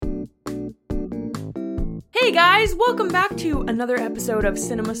Hey guys, welcome back to another episode of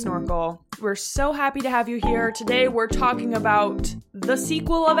Cinema Snorkel. We're so happy to have you here. Today we're talking about the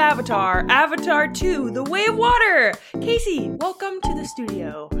sequel of Avatar, Avatar 2, The Way of Water. Casey, welcome to the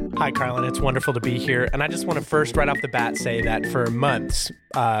studio. Hi, Carlin. It's wonderful to be here. And I just want to first, right off the bat, say that for months,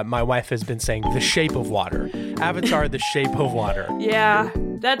 my wife has been saying The Shape of Water. Avatar, The Shape of Water. Yeah,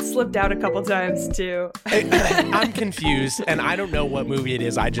 that slipped out a couple times too. I'm confused, and I don't know what movie it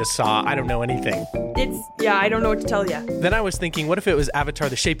is I just saw. I don't know anything. I don't know what to tell you. Then I was thinking, what if it was Avatar,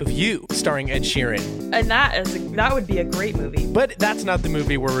 The Shape of You, starring Ed Sheeran? And that would be a great movie. But that's not the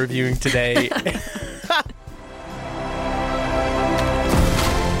movie we're reviewing today.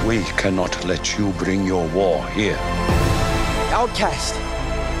 We cannot let you bring your war here. Outcast.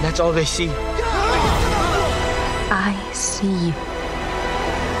 That's all they see. I see you.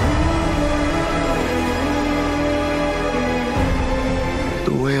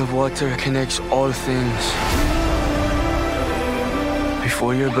 The way of water connects all things.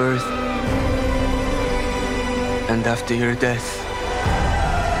 Before your birth and after your death.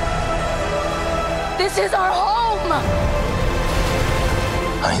 This is our home!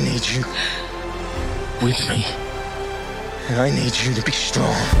 I need you with me. And I need you to be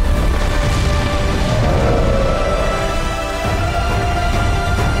strong.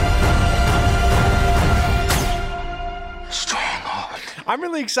 I'm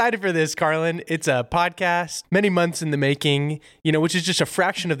really excited for this, Carlin. It's a podcast, many months in the making, which is just a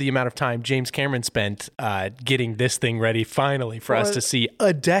fraction of the amount of time James Cameron spent getting this thing ready finally for us to see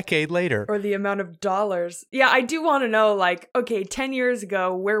a decade later. Or the amount of dollars. Yeah, I do want to know, 10 years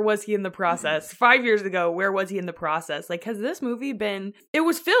ago, where was he in the process? 5 years ago, where was he in the process? Has this movie been... It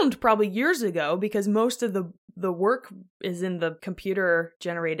was filmed probably years ago because most of the work is in the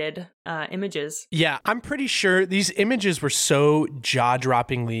computer-generated images. Yeah, I'm pretty sure these images were so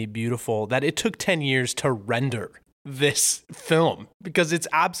jaw-droppingly beautiful that it took 10 years to render this film because it's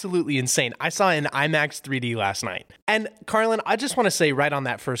absolutely insane. I saw it in IMAX 3D last night. And Carlin, I just want to say right on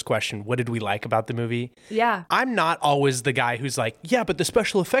that first question, what did we like about the movie? Yeah. I'm not always the guy who's like, yeah, but the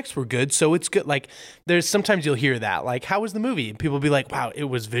special effects were good, so it's good. There's sometimes you'll hear that, how was the movie? And people will be like, wow, it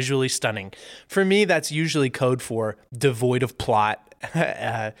was visually stunning. For me, that's usually code for devoid of plot,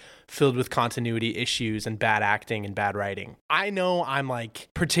 filled with continuity issues and bad acting and bad writing. I know I'm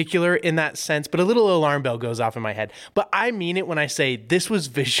particular in that sense, but a little alarm bell goes off in my head. But I mean it when I say this was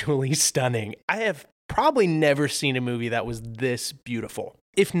visually stunning. I have probably never seen a movie that was this beautiful.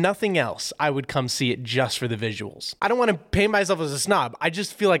 If nothing else, I would come see it just for the visuals. I don't want to paint myself as a snob. I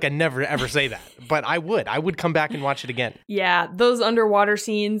just feel like I never ever say that, but I would come back and watch it again. Yeah, those underwater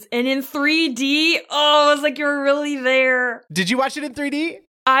scenes and in 3D. Oh, it was like you were really there. Did you watch it in 3D?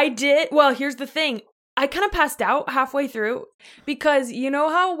 I did. Well, here's the thing. I kind of passed out halfway through because you know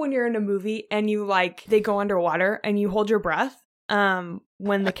how when you're in a movie and you they go underwater and you hold your breath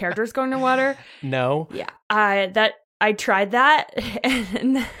when the characters go underwater? No. Yeah. I tried that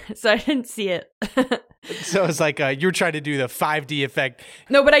and so I didn't see it. So it's you were trying to do the 5D effect.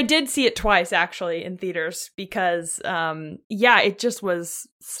 No, but I did see it twice actually in theaters because it just was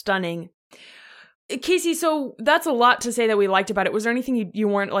stunning. Casey, so that's a lot to say that we liked about it. Was there anything you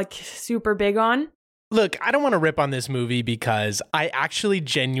weren't super big on? Look, I don't want to rip on this movie because I actually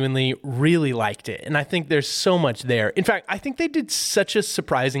genuinely really liked it. And I think there's so much there. In fact, I think they did such a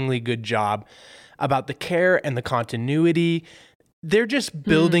surprisingly good job about the care and the continuity. They're just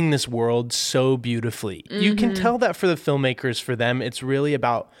building this world so beautifully. Mm-hmm. You can tell that for the filmmakers, for them, it's really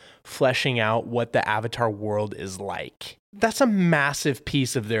about fleshing out what the Avatar world is like. That's a massive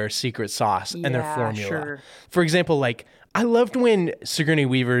piece of their secret sauce and their formula. Sure. For example, I loved when Sigourney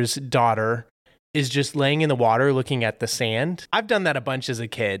Weaver's daughter is just laying in the water looking at the sand. I've done that a bunch as a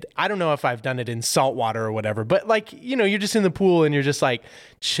kid. I don't know if I've done it in salt water or whatever, but you're just in the pool and you're just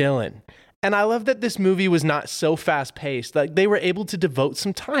chilling. And I love that this movie was not so fast paced. They were able to devote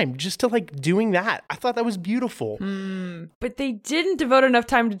some time just to doing that. I thought that was beautiful. But they didn't devote enough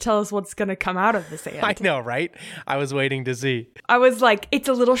time to tell us what's going to come out of the sand. I know, right? I was waiting to see. I was like, it's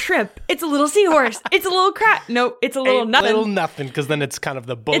a little shrimp. It's a little seahorse. It's a little crab. No, it's a little nothing. Little nothing, because then it's kind of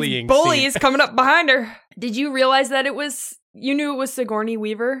the bullying it's bullies coming up behind her. Did you realize that you knew it was Sigourney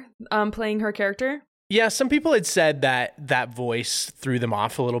Weaver playing her character? Yeah, some people had said that voice threw them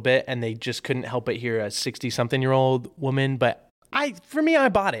off a little bit and they just couldn't help but hear a 60-something-year-old woman, but for me, I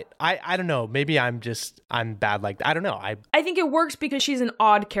bought it. I don't know. Maybe I'm bad like that. I don't know. I think it works because she's an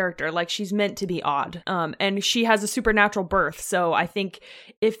odd character. She's meant to be odd. And she has a supernatural birth. So I think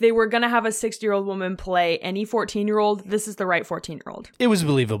if they were going to have a 60-year-old woman play any 14-year-old, this is the right 14-year-old. It was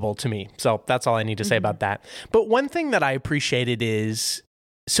believable to me. So that's all I need to say about that. But one thing that I appreciated is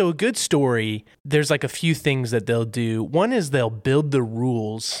So a good story, there's like a few things that they'll do. One is they'll build the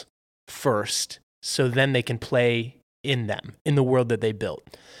rules first, so then they can play in them, in the world that they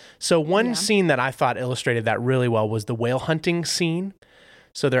built. So one scene that I thought illustrated that really well was the whale hunting scene.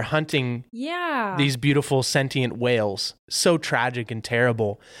 So they're hunting these beautiful sentient whales, so tragic and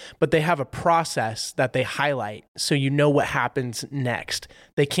terrible, but they have a process that they highlight so you know what happens next.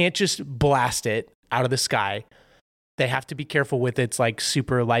 They can't just blast it out of the sky. They have to be careful with its like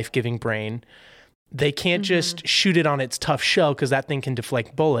super life-giving brain. They can't just shoot it on its tough shell because that thing can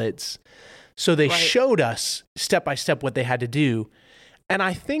deflect bullets. So they showed us step by step what they had to do. And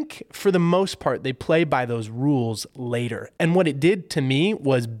I think for the most part, they play by those rules later. And what it did to me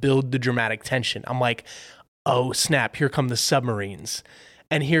was build the dramatic tension. I'm like, oh snap, here come the submarines.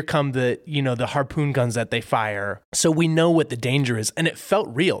 And here come the harpoon guns that they fire. So we know what the danger is. And it felt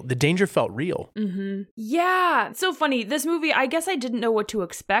real. The danger felt real. Mm-hmm. Yeah. It's so funny. This movie, I guess I didn't know what to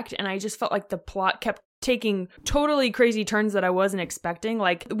expect. And I just felt like the plot kept taking totally crazy turns that I wasn't expecting.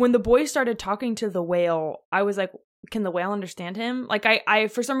 Like when the boy started talking to the whale, I was like, can the whale understand him? Like I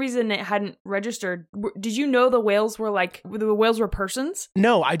for some reason it hadn't registered. Did you know the whales were persons?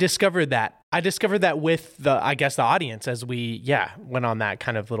 No, I discovered that. With the audience as we went on that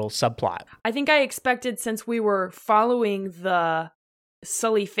kind of little subplot. I think I expected, since we were following the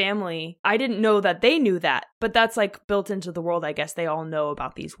Sully family, I didn't know that they knew that, but that's like built into the world. I guess they all know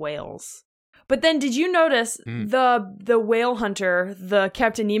about these whales. But then did you notice the whale hunter, the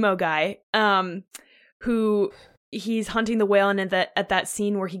Captain Nemo guy, who he's hunting the whale, and at that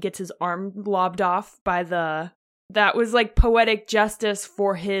scene where he gets his arm lobbed off by that was like poetic justice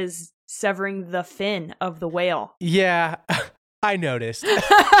for his severing the fin of the whale. Yeah, I noticed.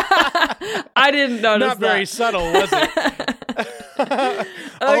 I didn't notice. Not very subtle, was it? Okay.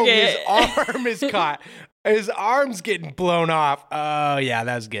 Oh, his arm is caught. His arm's getting blown off. Oh yeah,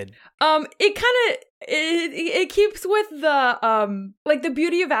 that's good. It kind of it keeps with the like the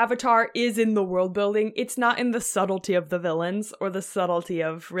beauty of Avatar is in the world building. It's not in the subtlety of the villains or the subtlety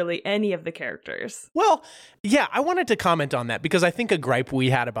of really any of the characters. Well, yeah, I wanted to comment on that because I think a gripe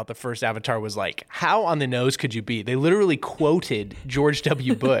we had about the first Avatar was like, how on the nose could you be? They literally quoted George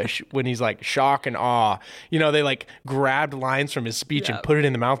W. Bush when he's like, shock and awe. You know, they like grabbed lines from his speech and put it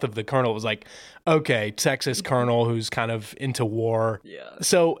in the mouth of the colonel. It was like, okay, Texas colonel who's kind of into war. Yeah.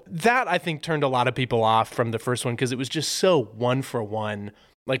 So that I think turned a lot of people off from the first one because it was just so one for one,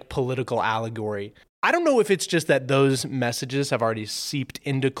 like political allegory. I don't know if it's just that those messages have already seeped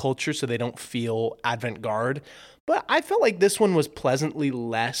into culture so they don't feel avant-garde, but I felt like this one was pleasantly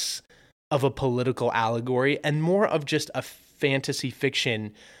less of a political allegory and more of just a fantasy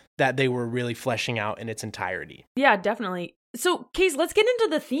fiction that they were really fleshing out in its entirety. Yeah, definitely. So, Case, let's get into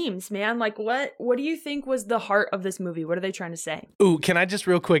the themes, man. Like, what do you think was the heart of this movie? What are they trying to say? Ooh, can I just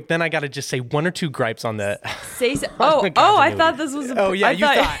real quick? Then I got to just say one or two gripes on the. I thought this was.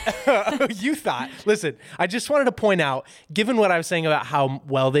 You thought. Listen, I just wanted to point out, given what I was saying about how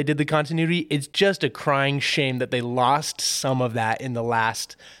well they did the continuity, it's just a crying shame that they lost some of that in the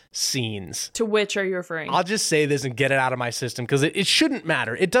last scenes. To which are you referring? I'll just say this and get it out of my system because it shouldn't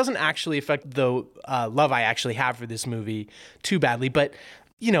matter. It doesn't actually affect the love I actually have for this movie too badly. But,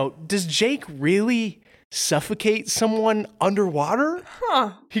 you know, does Jake really suffocate someone underwater?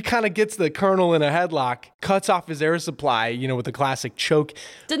 Huh. He kind of gets the colonel in a headlock, cuts off his air supply, you know, with the classic choke.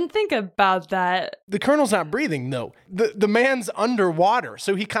 Didn't think about that. The colonel's not breathing, though. The man's underwater,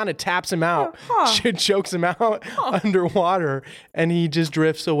 so he kind of taps him out, chokes him out underwater, and he just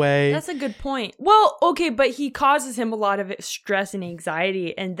drifts away. That's a good point. Well, okay, but he causes him a lot of stress and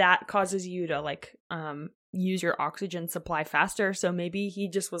anxiety, and that causes you to, like, use your oxygen supply faster, so maybe he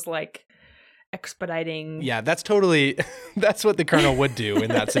just was, like, expediting. Yeah, that's what the colonel would do in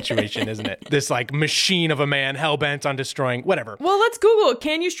that situation, isn't it? This like machine of a man hell-bent on destroying whatever. Well, let's Google,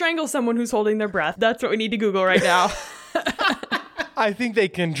 can you strangle someone who's holding their breath? That's what we need to Google right now. I think they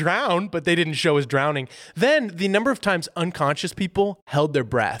can drown, but they didn't show us drowning. Then the number of times unconscious people held their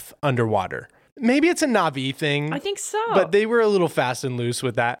breath underwater. Maybe it's a Na'vi thing. I think so. But they were a little fast and loose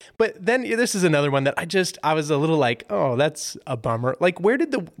with that. But then this is another one that I was a little like, oh, that's a bummer. Like, where did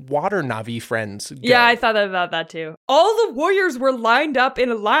the water Na'vi friends go? Yeah, I thought about that too. All the warriors were lined up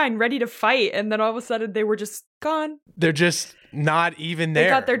in a line ready to fight, and then all of a sudden they were just gone. They're just not even there. They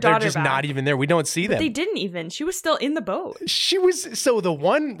got their daughter They're just back. not even there. We don't see them. They didn't even. She was still in the boat. So the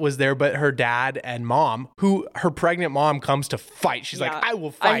one was there, but her dad and mom, her pregnant mom comes to fight. She's like, I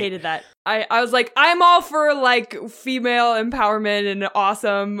will fight. I hated that. I was like, I'm all for like female empowerment and an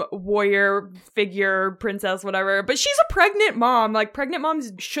awesome warrior figure, princess, whatever. But she's a pregnant mom. Like, pregnant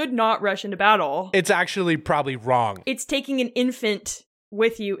moms should not rush into battle. It's actually probably wrong. It's taking an infant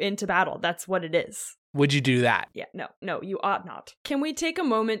with you into battle. That's what it is. Would you do that? Yeah, no, you ought not. Can we take a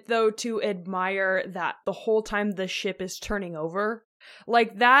moment, though, to admire that the whole time the ship is turning over?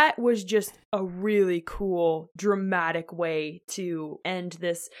 Like, that was just a really cool, dramatic way to end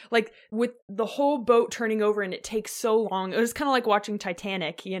this. Like, with the whole boat turning over and it takes so long. It was kind of like watching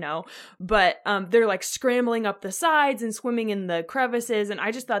Titanic, you know? But they're, like, scrambling up the sides and swimming in the crevices. And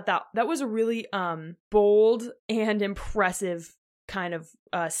I just thought that was a really bold and impressive kind of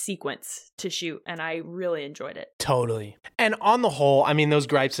sequence to shoot, and I really enjoyed it. Totally. And on the whole, I mean, those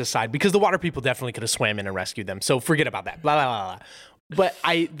gripes aside, because the water people definitely could have swam in and rescued them, so forget about that. Blah, blah, blah, blah. But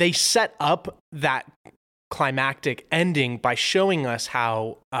they set up that climactic ending by showing us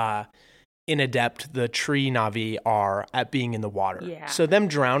how inadept the tree Na'vi are at being in the water. Yeah. So them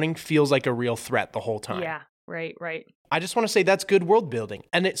drowning feels like a real threat the whole time. Yeah, right. I just want to say that's good world building,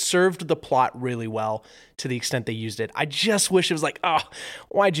 and it served the plot really well to the extent they used it. I just wish it was like, oh,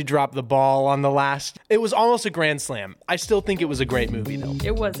 why'd you drop the ball on the last? It was almost a grand slam. I still think it was a great movie, though.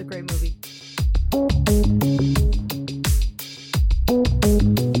 It was a great movie.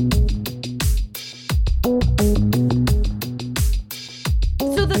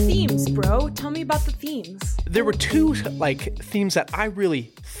 So the themes, bro. Tell me about the themes. There were two themes that I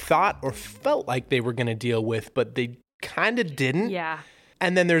really thought or felt like they were going to deal with, but they kind of didn't. Yeah.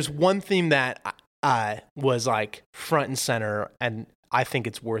 And then there's one theme that was like front and center, and I think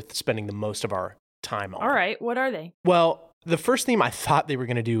it's worth spending the most of our time on. All right. What are they? Well, the first theme I thought they were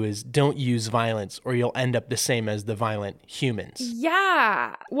going to do is don't use violence or you'll end up the same as the violent humans.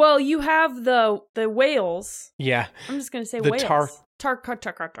 Yeah. Well, you have the whales. Yeah. I'm just going to say The whales. tar.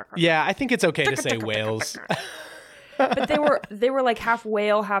 Yeah, I think it's okay to say whales. But they were like half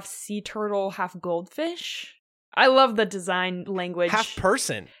whale, half sea turtle, half goldfish. I love the design language. Half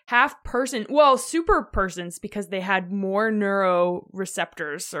person. Well, super persons, because they had more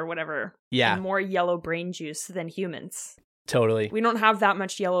neuroreceptors or whatever. Yeah. And more yellow brain juice than humans. Totally. We don't have that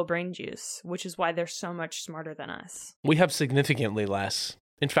much yellow brain juice, which is why they're so much smarter than us. We have significantly less.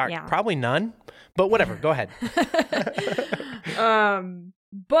 In fact, Yeah. probably none. But whatever. Go ahead.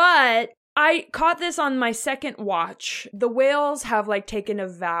 But I caught this on my second watch. The whales have like taken a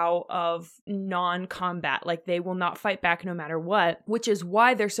vow of non-combat, like they will not fight back no matter what, which is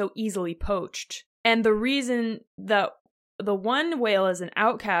why they're so easily poached. And the reason that the one whale is an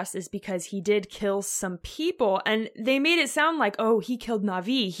outcast is because he did kill some people, and they made it sound like, oh, he killed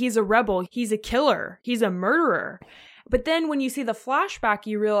Na'vi. He's a rebel. He's a killer. He's a murderer. But then when you see the flashback,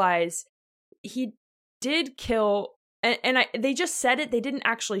 you realize he did kill. And they just said it. They didn't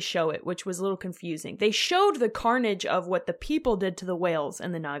actually show it, which was a little confusing. They showed the carnage of what the people did to the whales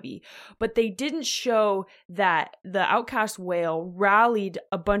and the Na'vi, but they didn't show that the outcast whale rallied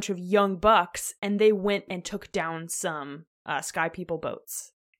a bunch of young bucks and they went and took down some Sky People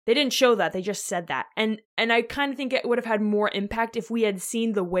boats. They didn't show that. They just said that. And I kind of think it would have had more impact if we had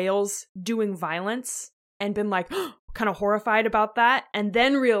seen the whales doing violence and been like, kind of horrified about that, and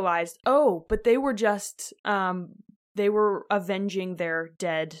then realized, oh, but they were just they were avenging their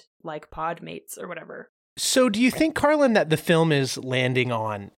dead, like, pod mates or whatever. So do you think, Carlin, that the film is landing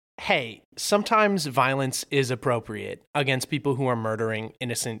on, hey, sometimes violence is appropriate against people who are murdering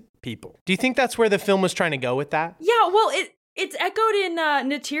innocent people? Do you think that's where the film was trying to go with that? Yeah, well, it's echoed in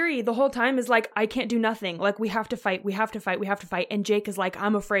Neytiri the whole time is like, I can't do nothing. Like, we have to fight. And Jake is like,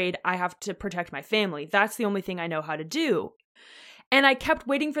 I'm afraid I have to protect my family. That's the only thing I know how to do. And I kept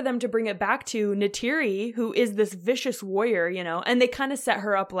waiting for them to bring it back to Neytiri, who is this vicious warrior, you know, and they kind of set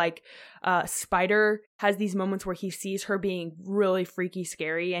her up like Spider has these moments where he sees her being really freaky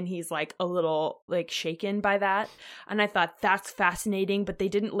scary and he's like a little like shaken by that. And I thought that's fascinating, but they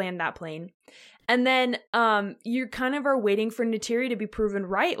didn't land that plane. And then you kind of are waiting for Neytiri to be proven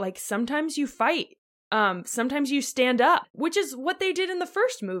right. Like sometimes you fight. Sometimes you stand up, which is what they did in the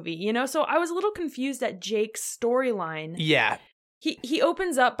first movie, you know? So I was a little confused at Jake's storyline. Yeah. He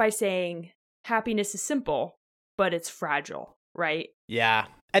opens up by saying, happiness is simple, but it's fragile, right? Yeah.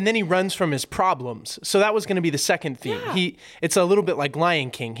 And then he runs from his problems. So that was going to be the second theme. Yeah. It's a little bit like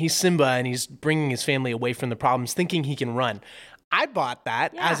Lion King. He's Simba and he's bringing his family away from the problems, thinking he can run. I bought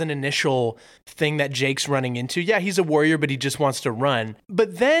that as an initial thing that Jake's running into. Yeah, he's a warrior, but he just wants to run.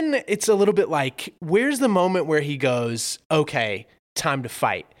 But then it's a little bit like, where's the moment where he goes, okay, time to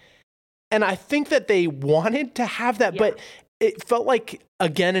fight? And I think that they wanted to have that, but it felt like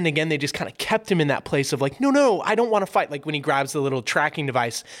again and again, they just kind of kept him in that place of like, no, I don't want to fight. Like when he grabs the little tracking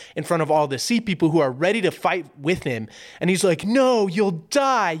device in front of all the sea people who are ready to fight with him. And he's like, no, you'll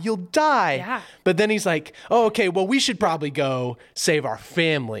die. Yeah. But then he's like, oh, okay, well, we should probably go save our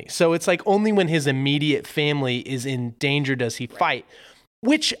family. So it's like only when his immediate family is in danger does he fight.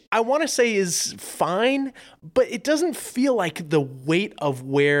 which I want to say is fine, but it doesn't feel like the weight of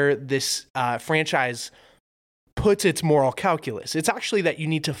where this franchise puts its moral calculus. It's actually that you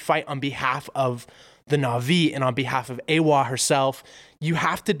need to fight on behalf of the Na'vi and on behalf of Eywa herself. You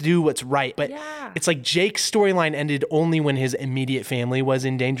have to do what's right. But it's like Jake's storyline ended only when his immediate family was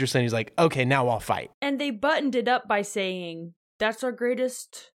in danger. So he's like, okay, now I'll fight. And they buttoned it up by saying, that's our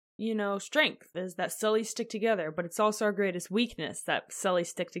greatest, strength, is that Sully stick together. But it's also our greatest weakness, that Sully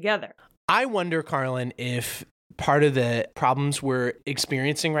stick together. I wonder, Carlin, if part of the problems we're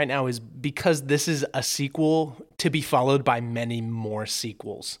experiencing right now is because this is a sequel to be followed by many more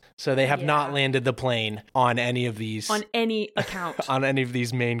sequels. So they have not landed the plane on any of these. On any account. On any of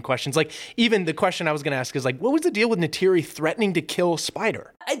these main questions. Like, even the question I was going to ask is like, what was the deal with Neytiri threatening to kill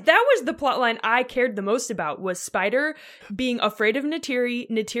Spider? That was the plot line I cared the most about, was Spider being afraid of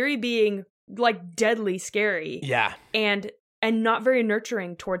Neytiri being like deadly scary. Yeah. And not very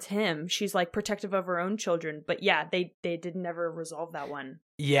nurturing towards him. She's like protective of her own children. But yeah, they did never resolve that one.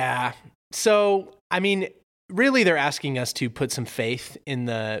 Yeah. So, I mean, really they're asking us to put some faith in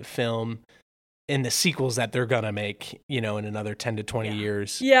the film, in the sequels that they're going to make, in another 10 to 20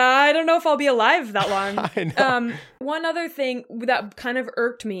 years. Yeah, I don't know if I'll be alive that long. I know. One other thing that kind of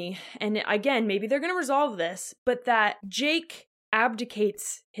irked me, and again, maybe they're going to resolve this, but that Jake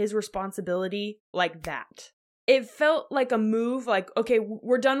abdicates his responsibility like that. It felt like a move, like, okay,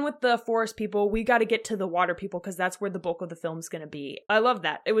 we're done with the forest people. We got to get to the water people because that's where the bulk of the film's going to be. I love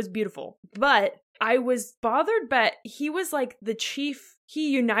that. It was beautiful. But I was bothered, but he was like the chief.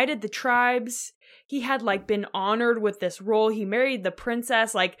 He united the tribes. He had like been honored with this role. He married the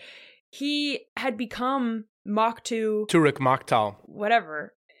princess. Like, he had become Maktu. Turuk Maktal.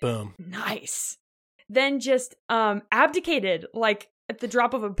 Whatever. Boom. Nice. Then just abdicated like at the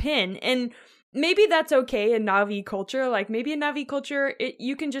drop of a pin. And maybe that's okay in Na'vi culture. Like, maybe in Na'vi culture,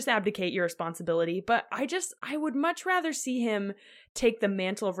 you can just abdicate your responsibility. But I would much rather see him take the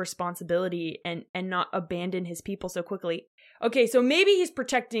mantle of responsibility and not abandon his people so quickly. Okay, so maybe he's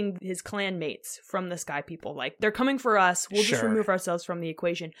protecting his clanmates from the Sky People. Like, they're coming for us. We'll just remove ourselves from the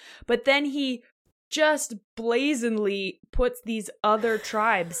equation. But then he just blazingly puts these other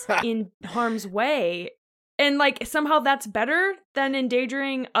tribes in harm's way. And, like, somehow that's better than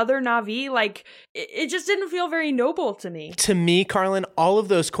endangering other Na'vi. Like, it just didn't feel very noble to me. To me, Carlin, all of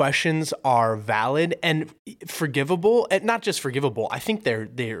those questions are valid and forgivable. And not just forgivable. I think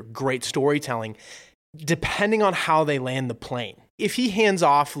they're great storytelling, depending on how they land the plane. If he hands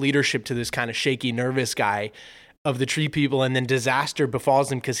off leadership to this kind of shaky, nervous guy of the tree people, and then disaster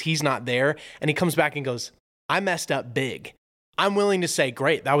befalls him because he's not there, and he comes back and goes, I messed up big, I'm willing to say,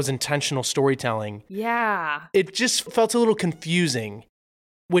 great, that was intentional storytelling. Yeah. It just felt a little confusing,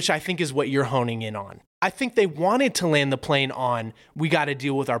 which I think is what you're honing in on. I think they wanted to land the plane on, we got to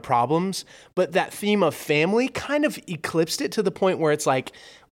deal with our problems, but that theme of family kind of eclipsed it to the point where it's like,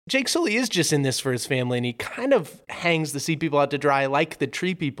 Jake Sully is just in this for his family, and he kind of hangs the sea people out to dry like the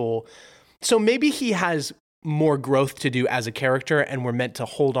tree people. So maybe he has more growth to do as a character, and we're meant to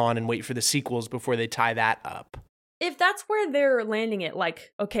hold on and wait for the sequels before they tie that up. If that's where they're landing it,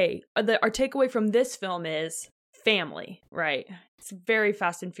 like, okay, our takeaway from this film is family, right? It's very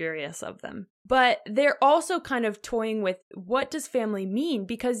Fast and Furious of them. But they're also kind of toying with, what does family mean?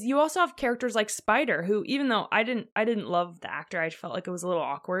 Because you also have characters like Spider, who, even though I didn't love the actor, I felt like it was a little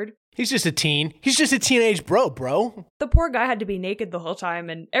awkward. He's just a teen. He's just a teenage bro. The poor guy had to be naked the whole time,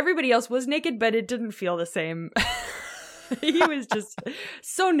 and everybody else was naked, but it didn't feel the same. He was just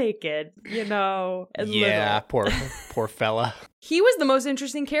so naked, and yeah, little. poor fella. He was the most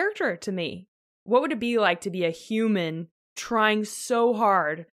interesting character to me. What would it be like to be a human trying so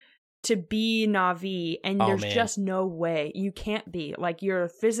hard to be Na'vi, and there's just no way. You can't be. Like, you're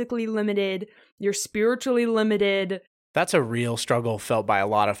physically limited, you're spiritually limited. That's a real struggle felt by a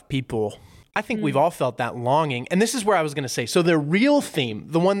lot of people. I think we've all felt that longing. And this is where I was going to say, so the real theme,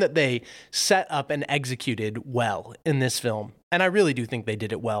 the one that they set up and executed well in this film, and I really do think they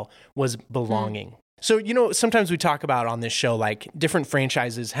did it well, was belonging. So, sometimes we talk about on this show, like, different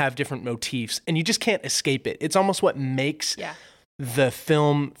franchises have different motifs, and you just can't escape it. It's almost what makes the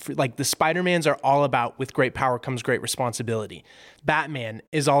film, like, the Spider-Mans are all about, with great power comes great responsibility. Batman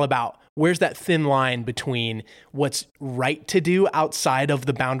is all about, where's that thin line between what's right to do outside of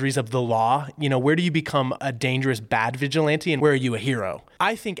the boundaries of the law? Where do you become a dangerous bad vigilante, and where are you a hero?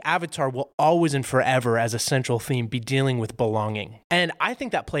 I think Avatar will always and forever, as a central theme, be dealing with belonging. And I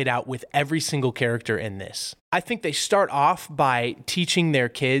think that played out with every single character in this. I think they start off by teaching their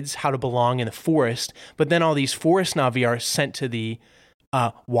kids how to belong in the forest, but then all these forest Na'vi are sent to the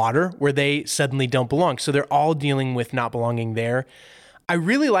water where they suddenly don't belong. So they're all dealing with not belonging there. I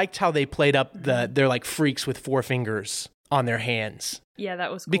really liked how they played up they're like freaks with 4 fingers on their hands. Yeah,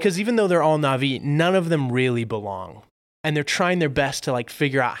 that was cool. Because even though they're all Na'vi, none of them really belong. And they're trying their best to like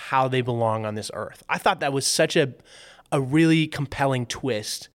figure out how they belong on this earth. I thought that was such a really compelling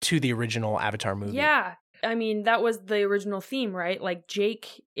twist to the original Avatar movie. Yeah. I mean, that was the original theme, right? Like,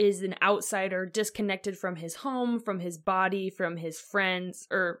 Jake is an outsider, disconnected from his home, from his body, from his friends,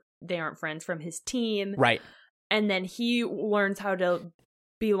 or they aren't friends, from his team. Right. And then he learns how to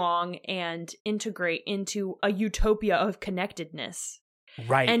belong and integrate into a utopia of connectedness.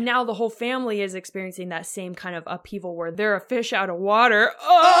 Right. And now the whole family is experiencing that same kind of upheaval where they're a fish out of water.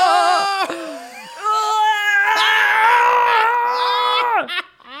 Oh!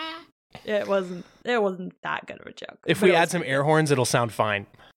 It wasn't that good of a joke. If we add some air horns, it'll sound fine.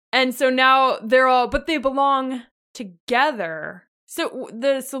 And so now but they belong together. So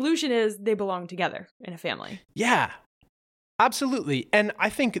the solution is they belong together in a family. Yeah, absolutely. And I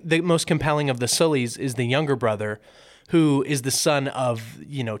think the most compelling of the Sullys is the younger brother, who is the son of,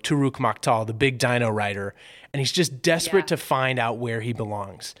 Turuk Maktal, the big dino rider. And he's just desperate to find out where he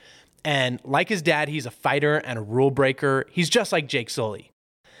belongs. And like his dad, he's a fighter and a rule breaker. He's just like Jake Sully.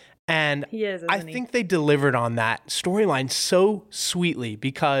 And he is, I think they delivered on that storyline so sweetly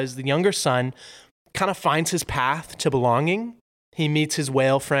because the younger son kind of finds his path to belonging. He meets his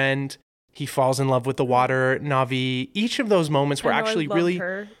whale friend. He falls in love with the water Na'vi. Each of those moments were actually really...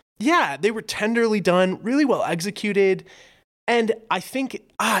 her. Yeah, they were tenderly done, really well executed. And I think,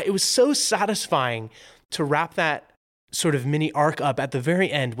 it was so satisfying to wrap that sort of mini arc up at the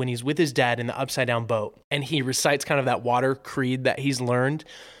very end when he's with his dad in the upside down boat and he recites kind of that water creed that he's learned.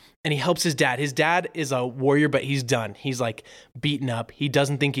 And he helps his dad. His dad is a warrior, but he's done. He's like beaten up. He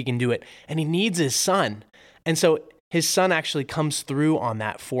doesn't think he can do it. And he needs his son. And so his son actually comes through on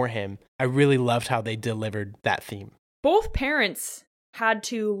that for him. I really loved how they delivered that theme. Both parents had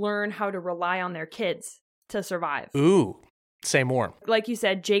to learn how to rely on their kids to survive. Ooh, say more. Like you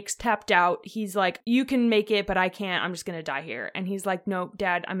said, Jake's tapped out. He's like, you can make it, but I can't. I'm just going to die here. And he's like, no,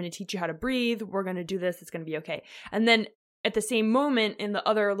 Dad, I'm going to teach you how to breathe. We're going to do this. It's going to be okay. And then at the same moment, in the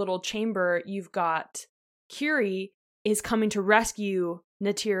other little chamber, you've got Kiri is coming to rescue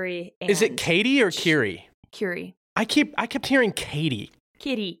Neytiri. And is it Katie or Kiri? Kiri. I kept hearing Katie.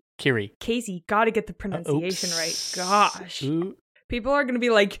 Kiri. Casey, gotta get the pronunciation right. Gosh. Ooh. People are gonna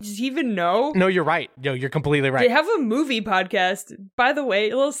be like, does he even know? No, you're right. No, you're completely right. They have a movie podcast. By the way,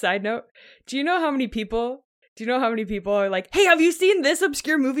 a little side note. Do you know how many people are like, hey, have you seen this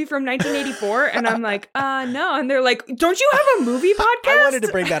obscure movie from 1984? And I'm like, no. And they're like, don't you have a movie podcast? I wanted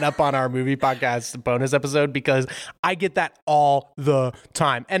to bring that up on our movie podcast bonus episode because I get that all the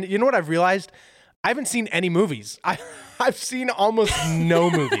time. And you know what I've realized? I haven't seen any movies. I've seen almost no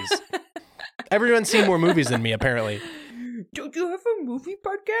movies. Everyone's seen more movies than me, apparently. Don't you have a movie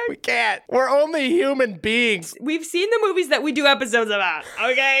podcast? We can't. We're only human beings. We've seen the movies that we do episodes about,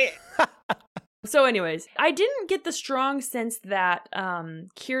 okay? So anyways, I didn't get the strong sense that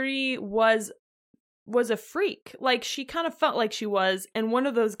Kiri was a freak. Like, she kind of felt like she was, and one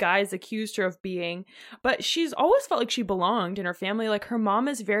of those guys accused her of being, but she's always felt like she belonged in her family. Like, her mom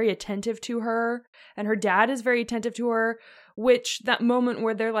is very attentive to her, and her dad is very attentive to her, which that moment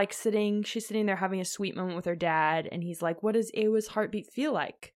where they're like she's sitting there having a sweet moment with her dad, and he's like, what does Eywa's heartbeat feel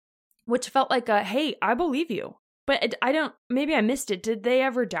like? Which felt like hey, I believe you. But maybe I missed it. Did they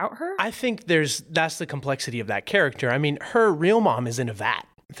ever doubt her? I think that's the complexity of that character. I mean, her real mom is in a vat.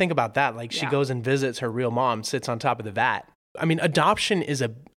 Think about that. Like, she goes and visits her real mom, sits on top of the vat. I mean, adoption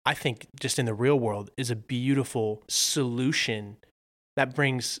I think just in the real world, is a beautiful solution that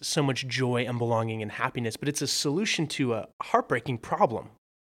brings so much joy and belonging and happiness. But it's a solution to a heartbreaking problem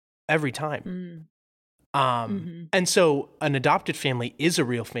every time. And so an adopted family is a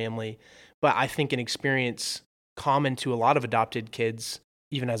real family, but I think an experience common to a lot of adopted kids,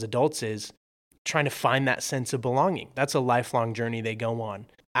 even as adults, is trying to find that sense of belonging. That's a lifelong journey they go on.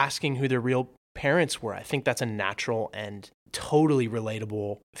 Asking who their real parents were, I think that's a natural and totally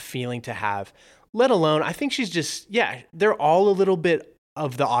relatable feeling to have. Let alone, I think she's just, they're all a little bit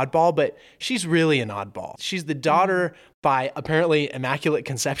of the oddball, but she's really an oddball. She's the daughter, by apparently immaculate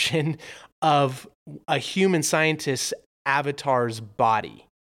conception, of a human scientist's avatar's body.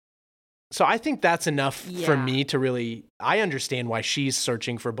 So I think that's enough for me to really, I understand why she's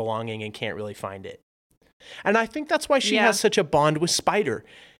searching for belonging and can't really find it. And I think that's why she has such a bond with Spider.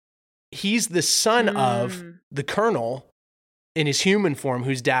 He's the son of the Colonel in his human form,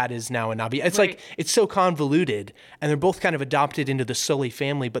 whose dad is now a Na'vi. It's like, it's so convoluted, and they're both kind of adopted into the Sully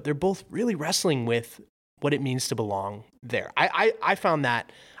family, but they're both really wrestling with what it means to belong there. I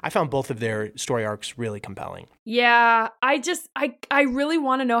found both of their story arcs really compelling. Yeah, I really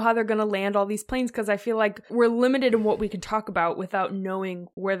want to know how they're going to land all these planes, because I feel like we're limited in what we can talk about without knowing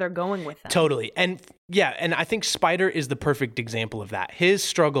where they're going with them. Totally. And yeah, and I think Spider is the perfect example of that. His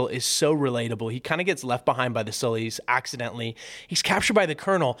struggle is so relatable. He kind of gets left behind by the Sullys accidentally. He's captured by the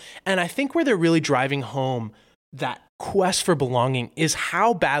Colonel. And I think where they're really driving home that quest for belonging is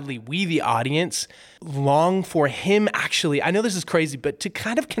how badly we, the audience, long for him actually, I know this is crazy, but to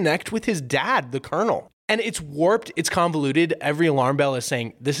kind of connect with his dad, the Colonel. And it's warped, it's convoluted. Every alarm bell is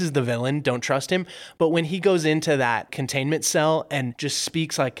saying, this is the villain, don't trust him. But when he goes into that containment cell and just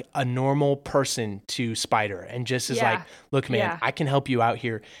speaks like a normal person to Spider and just is like, look, man, I can help you out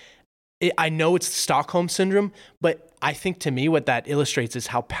here. I know it's Stockholm Syndrome, but I think to me what that illustrates is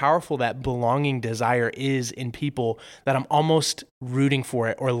how powerful that belonging desire is in people, that I'm almost rooting for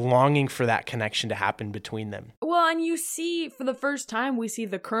it or longing for that connection to happen between them. Well, and you see, for the first time, we see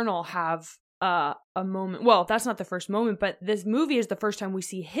the Colonel have a moment. Well, that's not the first moment, but this movie is the first time we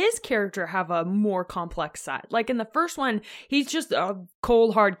see his character have a more complex side. Like in the first one, he's just a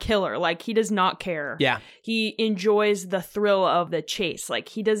cold, hard killer. Like he does not care. Yeah. He enjoys the thrill of the chase. Like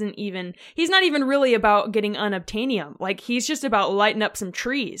he's not even really about getting unobtainium. Like he's just about lighting up some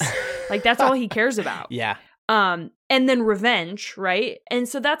trees. Like that's all he cares about. Yeah. And then revenge, right? And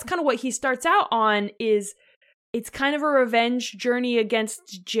so that's kind of what he starts out on. Is it's kind of a revenge journey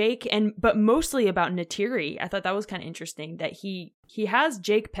against Jake, but mostly about Neytiri. I thought that was kind of interesting that he has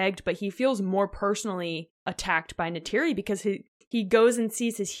Jake pegged, but he feels more personally attacked by Neytiri because he goes and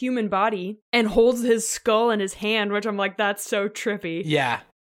sees his human body and holds his skull in his hand, which I'm like, that's so trippy. Yeah.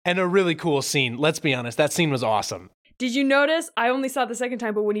 And a really cool scene. Let's be honest, that scene was awesome. Did you notice? I only saw it the second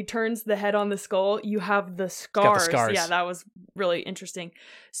time, but when he turns the head on the skull, you have the scars. Got the scars. Yeah, that was really interesting.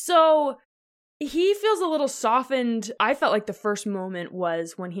 So he feels a little softened. I felt like the first moment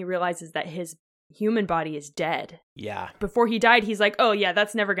was when he realizes that his human body is dead. Yeah. Before he died, he's like, oh yeah,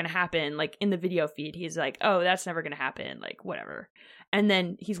 that's never going to happen. Like in the video feed, he's like, oh, that's never going to happen. Like whatever. And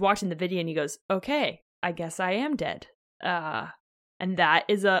then he's watching the video and he goes, okay, I guess I am dead. And that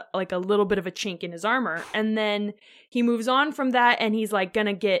is a little bit of a chink in his armor. And then he moves on from that and he's like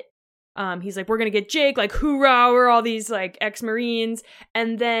gonna get, he's like, we're gonna get Jake, like hoorah, we're all these like ex-Marines.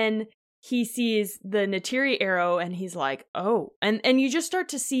 And then he sees the Neytiri arrow and he's like, oh, and you just start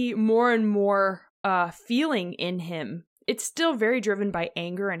to see more and more feeling in him. It's still very driven by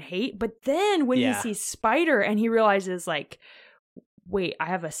anger and hate. But then when he sees Spider and he realizes like, wait, I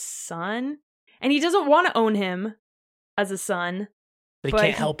have a son, and he doesn't want to own him as a son. But he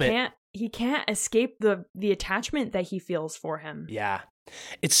can't help it. He can't escape the attachment that he feels for him. Yeah.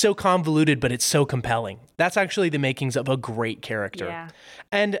 It's so convoluted, but it's so compelling. That's actually the makings of a great character. Yeah.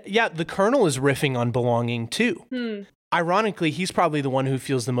 And yeah, the Colonel is riffing on belonging too. Ironically, he's probably the one who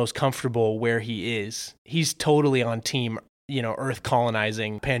feels the most comfortable where he is. He's totally on team, Earth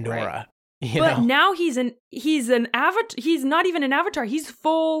colonizing Pandora. Right. But now he's an avatar. He's not even an avatar. He's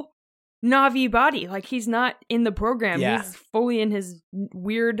full Na'vi body. Like he's not in the program. Yeah. He's fully in his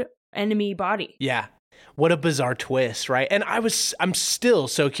weird enemy body. Yeah. What a bizarre twist, right? And I'm still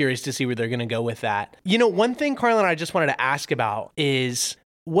so curious to see where they're going to go with that. One thing, Carlin, I just wanted to ask about is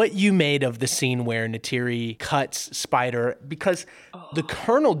what you made of the scene where Neytiri cuts Spider, because the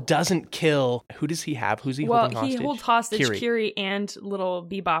Colonel doesn't kill. Who does he have? Who's he holding hostage? Well, he holds hostage Kiri and little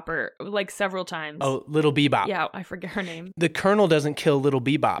Bebopper like several times. Oh, little Bebop. Yeah, I forget her name. The Colonel doesn't kill little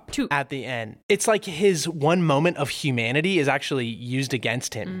Bebop at the end. It's like his one moment of humanity is actually used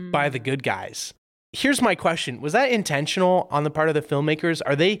against him by the good guys. Here's my question. Was that intentional on the part of the filmmakers?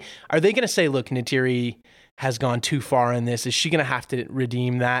 Are they going to say, look, Neytiri has gone too far in this? Is she going to have to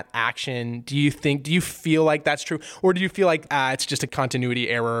redeem that action? Do you feel like that's true? Or do you feel like it's just a continuity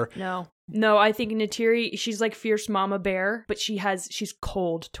error? No, I think Neytiri, she's like fierce mama bear, but she's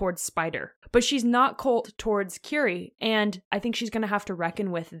cold towards Spider. But she's not cold towards Kiri. And I think she's going to have to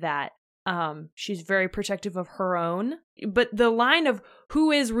reckon with that. She's very protective of her own, but the line of who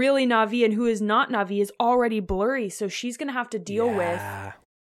is really Na'vi and who is not Na'vi is already blurry. So she's going to have to deal with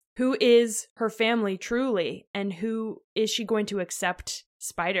who is her family truly, and who is she going to accept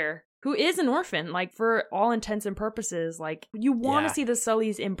Spider, who is an orphan, like for all intents and purposes. Like you want to see the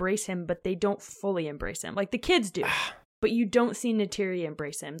Sullys embrace him, but they don't fully embrace him. Like the kids do. But you don't see Neytiri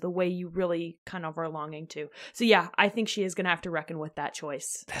embrace him the way you really kind of are longing to. So yeah, I think she is going to have to reckon with that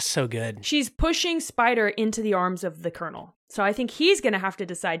choice. That's so good. She's pushing Spider into the arms of the Colonel. So I think he's going to have to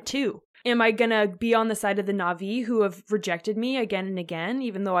decide too. Am I going to be on the side of the Na'vi who have rejected me again and again,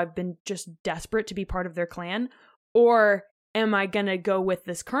 even though I've been just desperate to be part of their clan? Or am I going to go with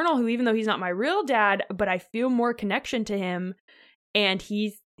this colonel who, even though he's not my real dad, but I feel more connection to him, and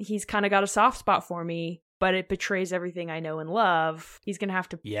he's kind of got a soft spot for me, but it betrays everything I know and love. He's going to have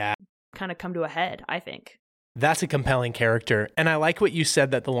to kind of come to a head, I think. That's a compelling character. And I like what you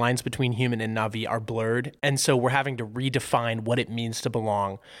said, that the lines between human and Na'vi are blurred. And so we're having to redefine what it means to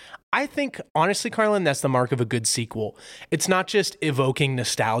belong. I think, honestly, Carlin, that's the mark of a good sequel. It's not just evoking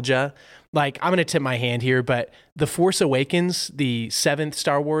nostalgia. Like, I'm going to tip my hand here, but The Force Awakens, the 7th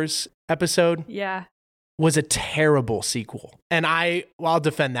Star Wars episode, was a terrible sequel. And I'll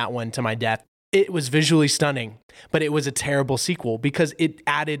defend that one to my death. It was visually stunning, but it was a terrible sequel because it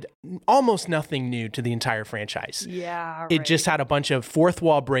added almost nothing new to the entire franchise. Yeah, right. It just had a bunch of fourth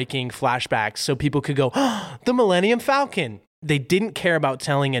wall breaking flashbacks so people could go, oh, the Millennium Falcon. They didn't care about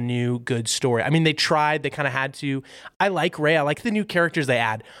telling a new good story. I mean, they tried, they kind of had to. I like Rey. I like the new characters they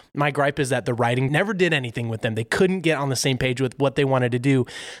add. My gripe is that the writing never did anything with them. They couldn't get on the same page with what they wanted to do.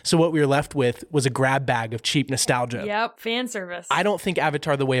 So what we were left with was a grab bag of cheap nostalgia. Yep, fan service. I don't think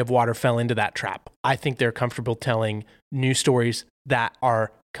Avatar: The Way of Water fell into that trap. I think they're comfortable telling new stories that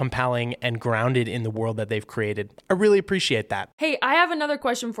are compelling and grounded in the world that they've created. I really appreciate that. Hey, I have another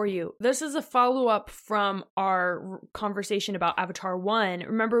question for you. This is a follow-up from our conversation about Avatar 1.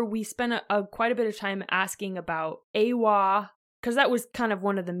 Remember, we spent quite a bit of time asking about Eywa, because that was kind of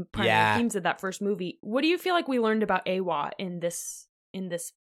one of the primary themes of that first movie. What do you feel like we learned about Eywa in this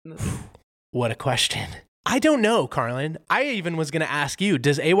movie? What a question. I don't know, Carlin. I even was going to ask you,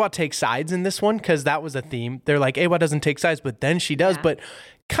 does Eywa take sides in this one? Because that was a theme. They're like, Eywa doesn't take sides, but then she does. But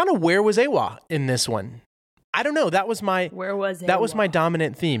kind of where was Eywa in this one? I don't know. That was my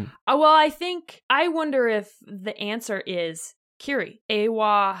dominant theme. Well, I wonder if the answer is Kiri.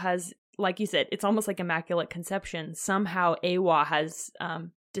 Eywa has, like you said, it's almost like Immaculate Conception. Somehow Eywa has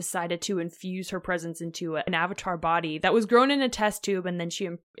decided to infuse her presence into an avatar body that was grown in a test tube, and then she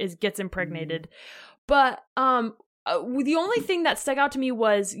gets impregnated. But the only thing that stuck out to me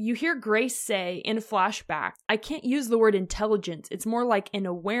was you hear Grace say in flashback, I can't use the word intelligence. It's more like an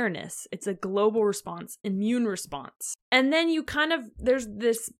awareness. It's a global response, immune response. And then there's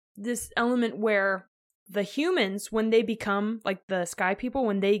this element where the humans, when they become like the Sky People,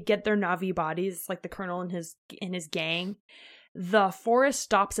 when they get their Na'vi bodies, like the Colonel and his gang, the forest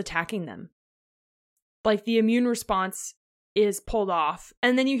stops attacking them. Like the immune response is pulled off.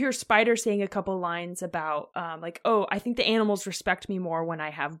 And then you hear Spider saying a couple lines about I think the animals respect me more when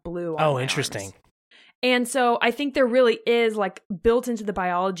I have blue on my interesting arms. And so I think there really is, like, built into the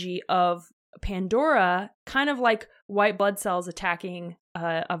biology of Pandora, kind of like white blood cells attacking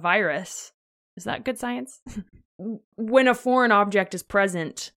a virus. Is that good science? When a foreign object is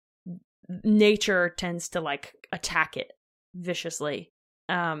present, nature tends to like attack it viciously.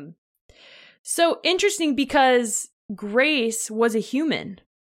 So interesting, because Grace was a human,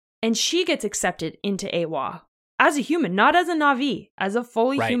 and she gets accepted into Eywa as a human, not as a Na'vi, as a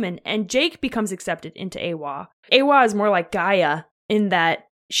fully human. And Jake becomes accepted into Eywa. Eywa is more like Gaia in that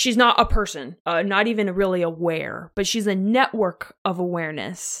she's not a person, not even really aware, but she's a network of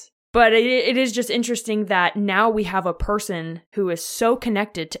awareness. But it is just interesting that now we have a person who is so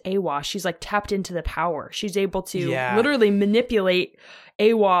connected to Eywa. She's like tapped into the power. She's able to literally manipulate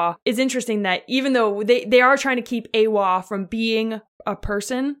Eywa. It's interesting that even though they are trying to keep Eywa from being a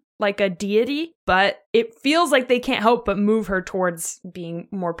person, like a deity, but it feels like they can't help but move her towards being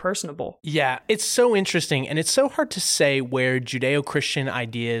more personable. Yeah, it's so interesting. And it's so hard to say where Judeo-Christian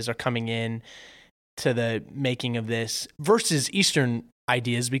ideas are coming in to the making of this versus Eastern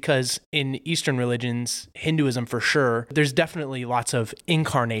ideas, because in Eastern religions, Hinduism for sure, there's definitely lots of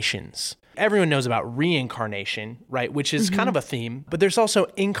incarnations. Everyone knows about reincarnation, right? Which is kind of a theme, but there's also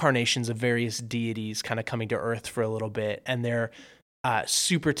incarnations of various deities kind of coming to earth for a little bit, and they're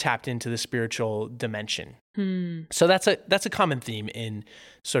super tapped into the spiritual dimension. So that's a common theme in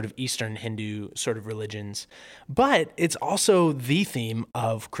sort of Eastern Hindu sort of religions, but it's also the theme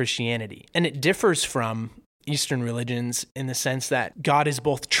of Christianity, and it differs from Eastern religions in the sense that God is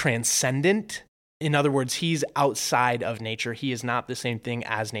both transcendent. In other words, he's outside of nature. He is not the same thing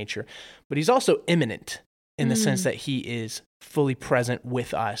as nature, but he's also immanent in the sense that he is fully present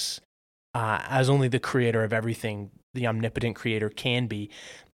with us as only the creator of everything, the omnipotent creator, can be.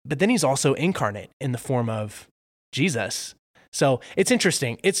 But then he's also incarnate in the form of Jesus. So it's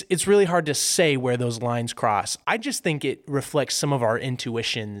interesting. It's really hard to say where those lines cross. I just think it reflects some of our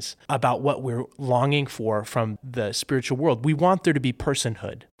intuitions about what we're longing for from the spiritual world. We want there to be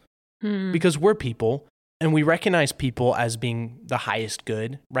personhood because we're people, and we recognize people as being the highest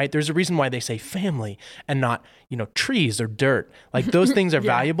good, right? There's a reason why they say family and not, trees or dirt. Like those things are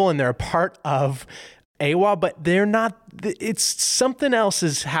valuable, and they're a part of AWOL, but they're not. It's something else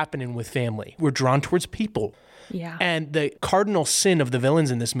is happening with family. We're drawn towards people. Yeah. And the cardinal sin of the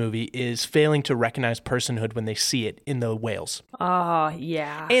villains in this movie is failing to recognize personhood when they see it in the whales. Oh,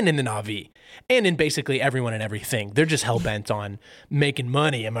 yeah. And in the Na'vi. And in basically everyone and everything. They're just hell-bent on making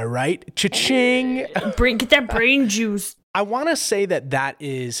money, am I right? Cha-ching! Get that brain juice. I want to say that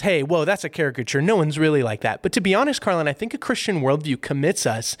is, hey, whoa, that's a caricature. No one's really like that. But to be honest, Carlin, I think a Christian worldview commits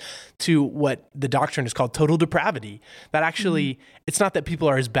us to what the doctrine is called total depravity. That actually, it's not that people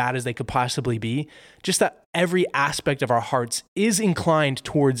are as bad as they could possibly be, just that every aspect of our hearts is inclined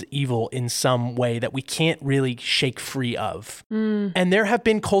towards evil in some way that we can't really shake free of. And there have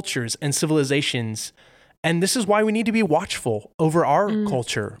been cultures and civilizations, and this is why we need to be watchful over our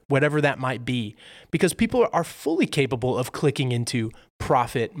culture, whatever that might be, because people are fully capable of clicking into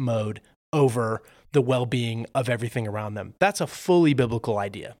profit mode over the well-being of everything around them. That's a fully biblical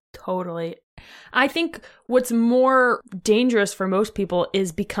idea. Totally. I think what's more dangerous for most people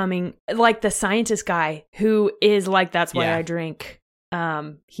is becoming like the scientist guy who is like, that's why I drink.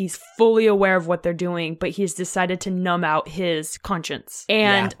 He's fully aware of what they're doing, but he's decided to numb out his conscience.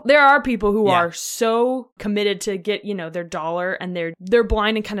 And there are people who are so committed to get, their dollar, and they're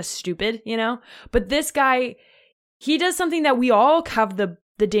blind and kind of stupid, But this guy, he does something that we all have the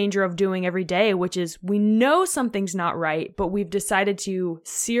danger of doing every day, which is we know something's not right, but we've decided to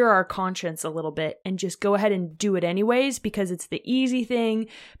sear our conscience a little bit and just go ahead and do it anyways because it's the easy thing,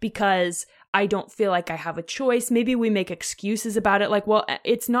 because I don't feel like I have a choice. Maybe we make excuses about it, like, well,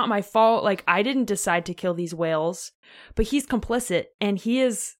 it's not my fault. Like, I didn't decide to kill these whales, but he's complicit and he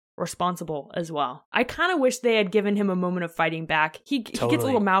is responsible as well. I kind of wish they had given him a moment of fighting back. He gets a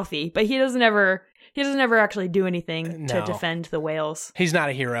little mouthy, but he doesn't ever actually do anything to defend the whales. He's not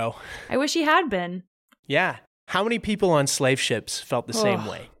a hero. I wish he had been. Yeah. How many people on slave ships felt the same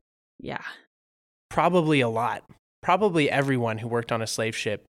way? Yeah. Probably a lot. Probably everyone who worked on a slave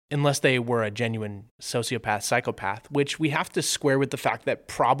ship, unless they were a genuine sociopath, psychopath, which we have to square with the fact that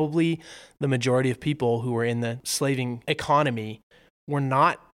probably the majority of people who were in the slaving economy were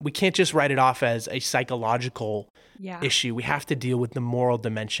not. We can't just write it off as a psychological issue. We have to deal with the moral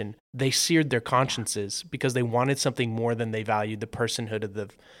dimension. They seared their consciences because they wanted something more than they valued the personhood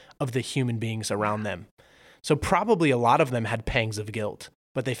of the human beings around them. So probably a lot of them had pangs of guilt,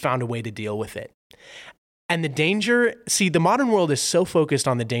 but they found a way to deal with it. And the danger, the modern world is so focused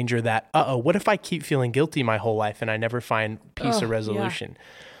on the danger that, what if I keep feeling guilty my whole life and I never find peace or resolution? Yeah.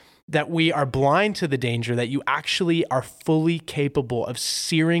 That we are blind to the danger that you actually are fully capable of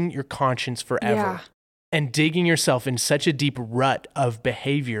searing your conscience forever and digging yourself in such a deep rut of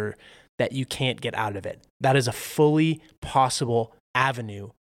behavior that you can't get out of it. That is a fully possible avenue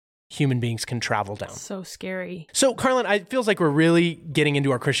human beings can travel down. So scary. So, Carlin, it feels like we're really getting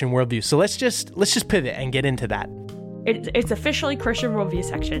into our Christian worldview. So let's just pivot and get into that. It's officially Christian worldview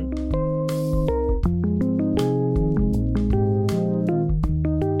section.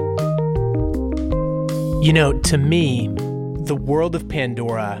 To me, the world of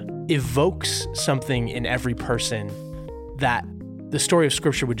Pandora evokes something in every person that the story of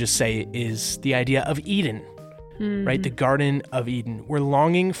Scripture would just say is the idea of Eden, right? The Garden of Eden. We're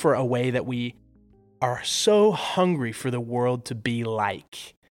longing for a way that we are so hungry for the world to be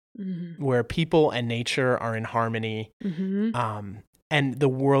like, where people and nature are in harmony. And the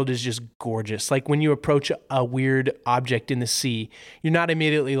world is just gorgeous. Like when you approach a weird object in the sea, you're not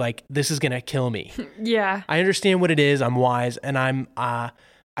immediately like, this is going to kill me. Yeah. I understand what it is. I'm wise. And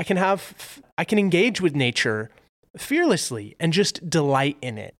I can engage with nature fearlessly and just delight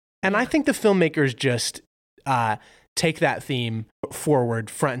in it. And I think the filmmakers just take that theme forward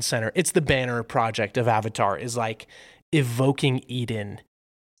front and center. It's the banner project of Avatar, is like evoking Eden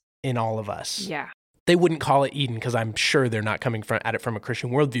in all of us. Yeah. They wouldn't call it Eden because I'm sure they're not coming at it from a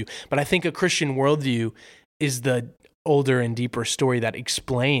Christian worldview. But I think a Christian worldview is the older and deeper story that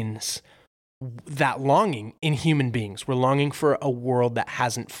explains that longing in human beings. We're longing for a world that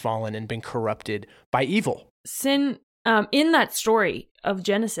hasn't fallen and been corrupted by evil. Sin, in that story of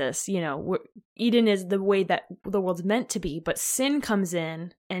Genesis, Eden is the way that the world's meant to be, but sin comes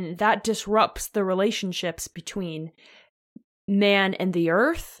in and that disrupts the relationships between man and the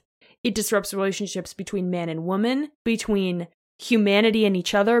earth. It disrupts relationships between man and woman, between humanity and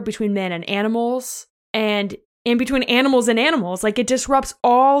each other, between man and animals, and between animals and animals. Like, it disrupts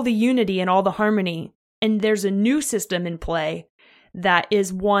all the unity and all the harmony. And there's a new system in play that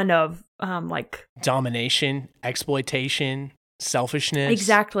is one of, domination, exploitation, selfishness.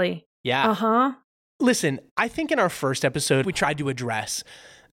 Exactly. Yeah. Uh-huh. Listen, I think in our first episode, we tried to address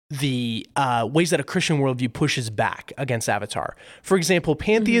the ways that a Christian worldview pushes back against Avatar. For example,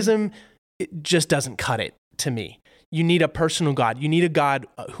 pantheism it just doesn't cut it to me. You need a personal God. You need a God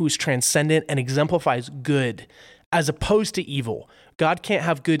who's transcendent and exemplifies good as opposed to evil. God can't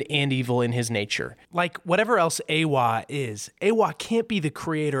have good and evil in his nature. Like whatever else Eywa is, Eywa can't be the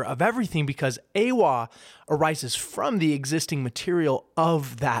creator of everything because Eywa arises from the existing material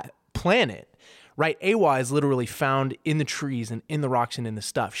of that planet, right? Eywa is literally found in the trees and in the rocks and in the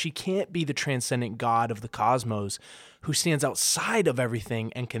stuff. She can't be the transcendent God of the cosmos who stands outside of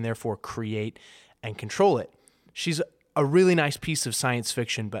everything and can therefore create and control it. She's a really nice piece of science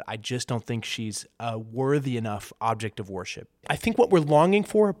fiction, but I just don't think she's a worthy enough object of worship. I think what we're longing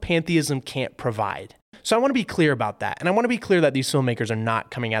for, pantheism can't provide. So I want to be clear about that. And I want to be clear that these filmmakers are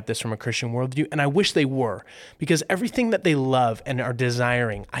not coming at this from a Christian worldview. And I wish they were, because everything that they love and are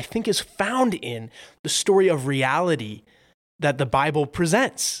desiring, I think is found in the story of reality that the Bible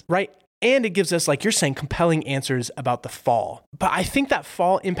presents, right? And it gives us, like you're saying, compelling answers about the fall. But I think that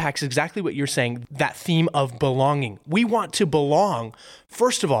fall impacts exactly what you're saying, that theme of belonging. We want to belong,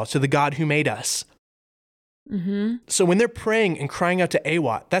 first of all, to the God who made us. Mm-hmm. So when they're praying and crying out to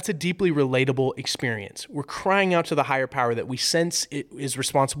Eywa, that's a deeply relatable experience. We're crying out to the higher power that we sense is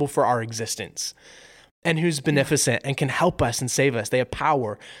responsible for our existence and who's beneficent and can help us and save us. They have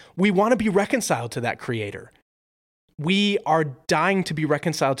power. We want to be reconciled to that creator. We are dying to be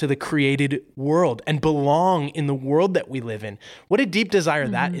reconciled to the created world and belong in the world that we live in. What a deep desire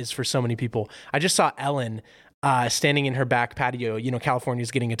that is for so many people. I just saw Ellen standing in her back patio. You know, California's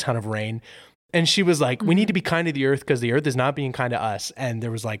getting a ton of rain. And she was like, we need to be kind to the earth because the earth is not being kind to us. And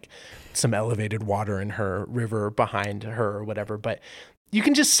there was like some elevated water in her river behind her or whatever. But you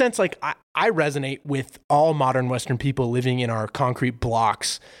can just sense like I resonate with all modern Western people living in our concrete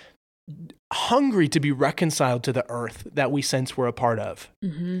blocks, hungry to be reconciled to the earth that we sense we're a part of.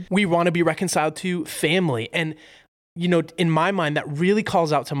 Mm-hmm. We want to be reconciled to family. And, you know, in my mind, that really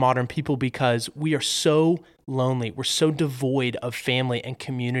calls out to modern people because we are so lonely. We're so devoid of family and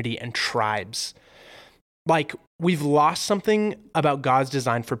community and tribes. Like, we've lost something about God's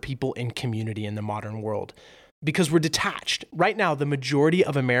design for people in community in the modern world because we're detached. Right now, the majority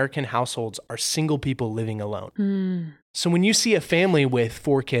of American households are single people living alone. So when you see a family with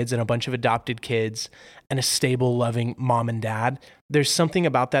 4 kids and a bunch of adopted kids and a stable, loving mom and dad, there's something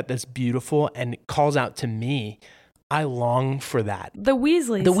about that that's beautiful and it calls out to me. I long for that. The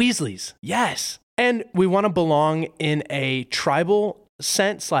Weasleys. The Weasleys, yes. And we want to belong in a tribal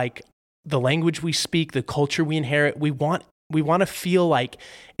sense, like the language we speak, the culture we inherit. We want to feel like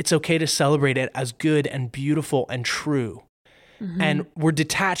it's okay to celebrate it as good and beautiful and true. Mm-hmm. And we're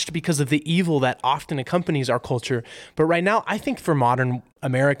detached because of the evil that often accompanies our culture. But right now, I think for modern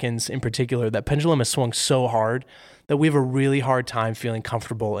Americans in particular, that pendulum has swung so hard that we have a really hard time feeling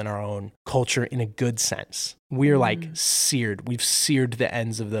comfortable in our own culture in a good sense. We're like seared. We've seared the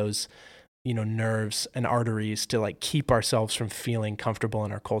ends of those, you know, nerves and arteries to like keep ourselves from feeling comfortable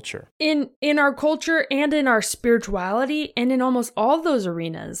in our culture. In our culture and in our spirituality and in almost all those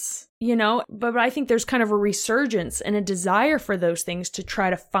arenas, you know, but I think there's kind of a resurgence and a desire for those things to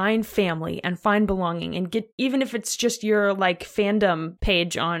try to find family and find belonging and get, even if it's just your like fandom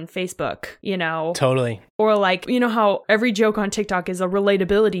page on Facebook, you know. Totally. Or like, you know how every joke on TikTok is a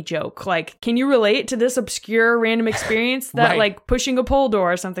relatability joke. Like, can you relate to this obscure random experience that Right. like pushing a pole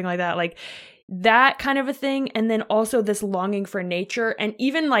door or something like that? Like that kind of a thing. And then also this longing for nature. And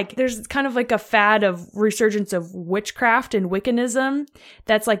even like there's kind of like a fad of resurgence of witchcraft and Wiccanism.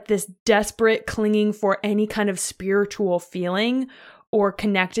 That's like this desperate clinging for any kind of spiritual feeling or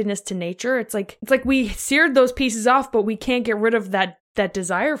connectedness to nature. It's like we seared those pieces off, but we can't get rid of that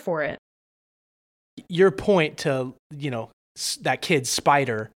desire for it. Your point to, you know, that kid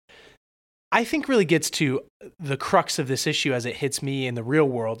Spider, I think really gets to the crux of this issue as it hits me in the real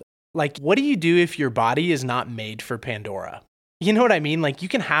world. Like, what do you do if your body is not made for Pandora? You know what I mean? Like, you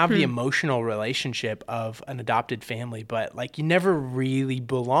can have the emotional relationship of an adopted family, but like, you never really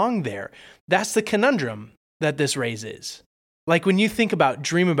belong there. That's the conundrum that this raises. Like, when you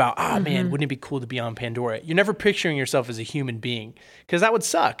dream about, man, wouldn't it be cool to be on Pandora? You're never picturing yourself as a human being because that would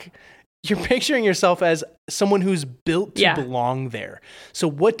suck. You're picturing yourself as someone who's built to belong there. So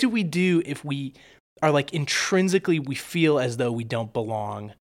what do we do if we are like intrinsically, we feel as though we don't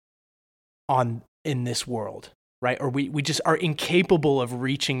belong in this world, right? Or we just are incapable of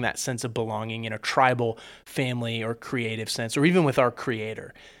reaching that sense of belonging in a tribal, family, or creative sense, or even with our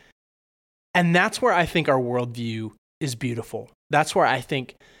creator. And that's where I think our worldview is beautiful. That's where I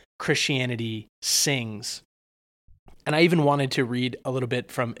think Christianity sings. And I even wanted to read a little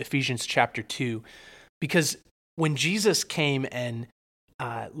bit from Ephesians chapter 2, because when Jesus came and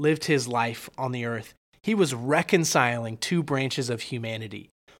lived his life on the earth, he was reconciling 2 branches of humanity.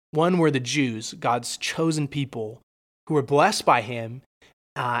 One were the Jews, God's chosen people, who were blessed by him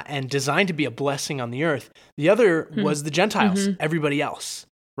and designed to be a blessing on the earth. The other was the Gentiles, everybody else,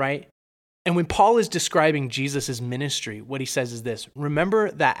 right? And when Paul is describing Jesus' ministry, what he says is this: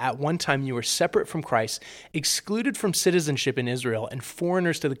 remember that at one time you were separate from Christ, excluded from citizenship in Israel, and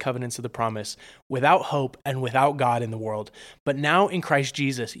foreigners to the covenants of the promise, without hope and without God in the world. But now in Christ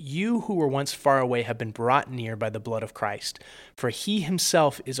Jesus, you who were once far away have been brought near by the blood of Christ. For he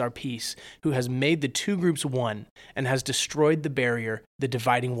himself is our peace, who has made the two groups one, and has destroyed the barrier, the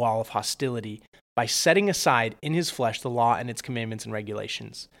dividing wall of hostility, by setting aside in his flesh the law and its commandments and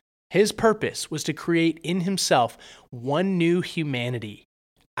regulations. His purpose was to create in himself one new humanity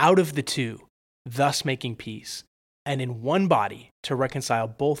out of the two, thus making peace, and in one body to reconcile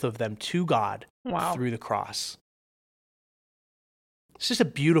both of them to God through the cross. It's just a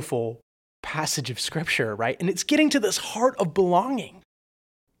beautiful passage of scripture, right? And it's getting to this heart of belonging.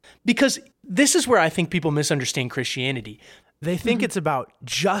 Because this is where I think people misunderstand Christianity. They think it's about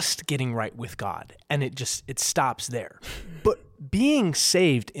just getting right with God, and it stops there. But being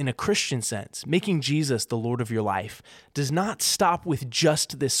saved in a Christian sense, making Jesus the Lord of your life, does not stop with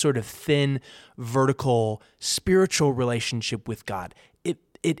just this sort of thin, vertical, spiritual relationship with God. It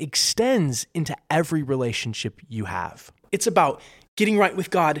extends into every relationship you have. It's about getting right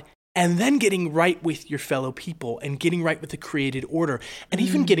with God and then getting right with your fellow people and getting right with the created order and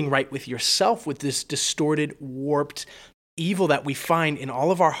even getting right with yourself with this distorted, warped evil that we find in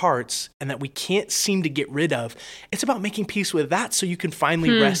all of our hearts and that we can't seem to get rid of. It's about making peace with that so you can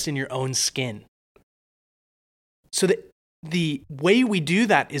finally rest in your own skin. So that the way we do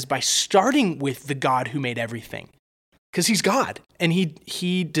that is by starting with the God who made everything, because he's God and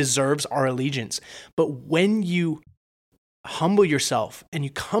he deserves our allegiance. But when you humble yourself and you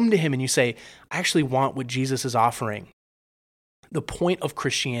come to him and you say, I actually want what Jesus is offering, the point of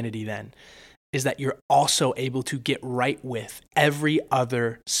Christianity then is that you're also able to get right with every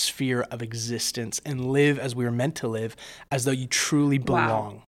other sphere of existence and live as we were meant to live, as though you truly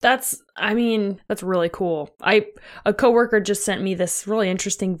belong. Wow. That's really cool. A coworker just sent me this really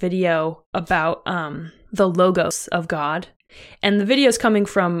interesting video about the logos of God. And the video is coming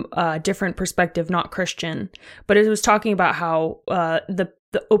from a different perspective, not Christian, but it was talking about how the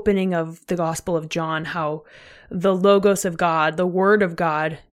opening of the Gospel of John, how the logos of God, the Word of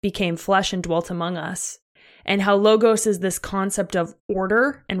God, became flesh and dwelt among us, and how logos is this concept of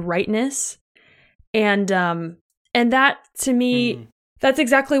order and rightness, and that to me, that's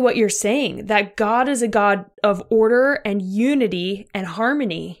exactly what you're saying. That God is a God of order and unity and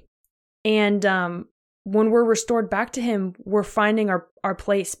harmony, and when we're restored back to Him, we're finding our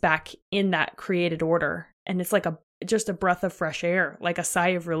place back in that created order, and it's like just a breath of fresh air, like a sigh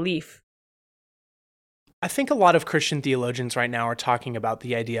of relief. I think a lot of Christian theologians right now are talking about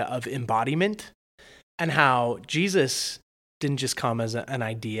the idea of embodiment and how Jesus didn't just come as an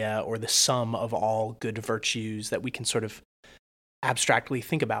idea or the sum of all good virtues that we can sort of abstractly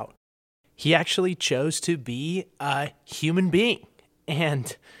think about. He actually chose to be a human being.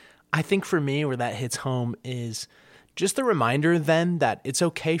 And I think for me, where that hits home is just the reminder then that it's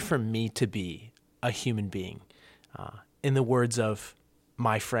okay for me to be a human being. In the words of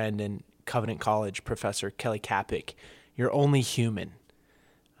my friend and Covenant College professor Kelly Kapic, you're only human.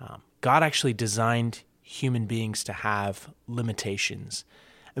 God actually designed human beings to have limitations.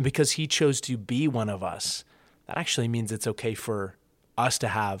 And because he chose to be one of us, that actually means it's okay for us to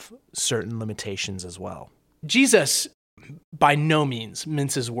have certain limitations as well. Jesus, by no means,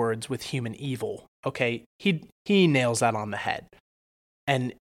 minces words with human evil, okay? He nails that on the head.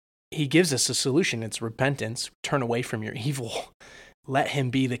 And he gives us a solution. It's repentance. Turn away from your evil. Let him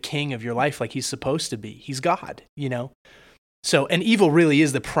be the king of your life like he's supposed to be. He's God, you know? So, and evil really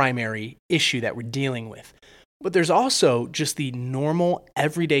is the primary issue that we're dealing with. But there's also just the normal,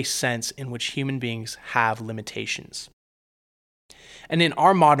 everyday sense in which human beings have limitations. And in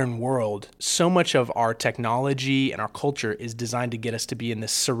our modern world, so much of our technology and our culture is designed to get us to be in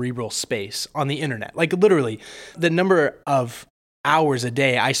this cerebral space on the internet. Like literally, the number of hours a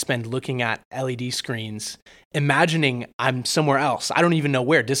day I spend looking at LED screens, imagining I'm somewhere else. I don't even know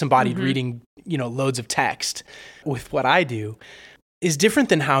where, disembodied reading, loads of text with what I do, is different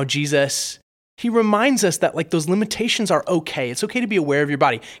than how Jesus, he reminds us that like those limitations are okay. It's okay to be aware of your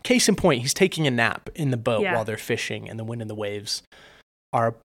body. Case in point, he's taking a nap in the boat while they're fishing and the wind and the waves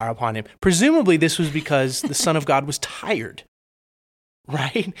are upon him. Presumably this was because the Son of God was tired,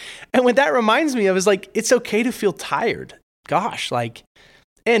 right? And what that reminds me of is like, it's okay to feel tired. Gosh,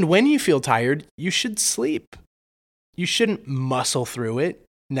 and when you feel tired, you should sleep. You shouldn't muscle through it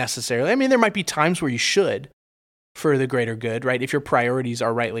necessarily. I mean, there might be times where you should, for the greater good, right? If your priorities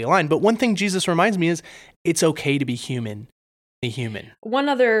are rightly aligned. But one thing Jesus reminds me is it's okay to be human. Be human. One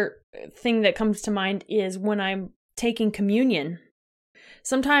other thing that comes to mind is when I'm taking communion.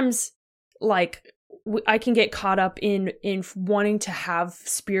 Sometimes, like, I can get caught up in wanting to have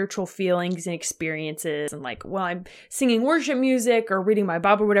spiritual feelings and experiences, and like, well, I'm singing worship music or reading my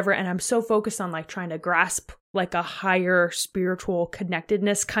Bible or whatever, and I'm so focused on like trying to grasp like a higher spiritual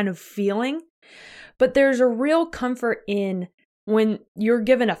connectedness kind of feeling. But there's a real comfort in when you're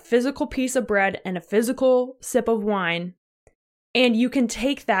given a physical piece of bread and a physical sip of wine, and you can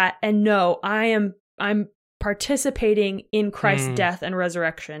take that and know I'm participating in Christ's death and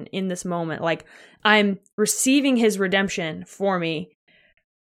resurrection in this moment. Like, I'm receiving his redemption for me,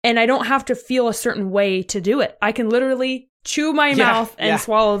 and I don't have to feel a certain way to do it. I can literally chew my mouth and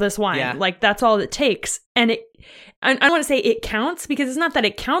swallow this wine. Yeah. Like, that's all it takes. And I don't want to say it counts, because it's not that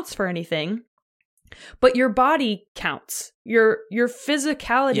it counts for anything, but your body counts. Your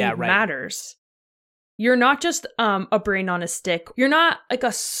physicality matters. You're not just a brain on a stick. You're not like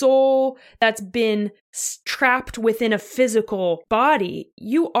a soul that's been trapped within a physical body.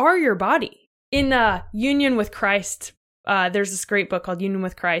 You are your body. In Union with Christ, there's this great book called Union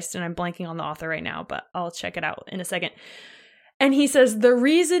with Christ, and I'm blanking on the author right now, but I'll check it out in a second. And he says, the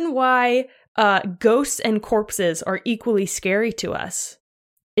reason why ghosts and corpses are equally scary to us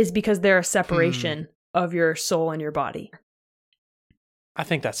is because they're a separation of your soul and your body. I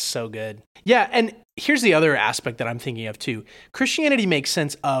think that's so good. Yeah, and here's the other aspect that I'm thinking of too. Christianity makes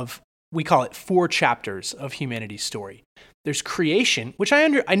sense of, we call it 4 chapters of humanity's story. There's creation, which I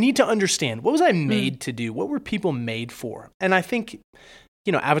need to understand. What was I made to do? What were people made for? And I think,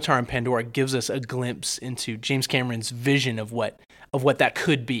 Avatar and Pandora gives us a glimpse into James Cameron's vision of what that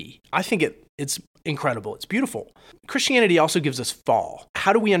could be. I think it's incredible. It's beautiful. Christianity also gives us fall.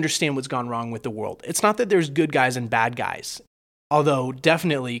 How do we understand what's gone wrong with the world? It's not that there's good guys and bad guys. Although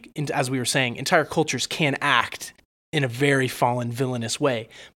definitely, as we were saying, entire cultures can act in a very fallen, villainous way.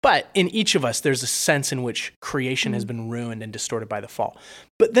 But in each of us, there's a sense in which creation has been ruined and distorted by the fall.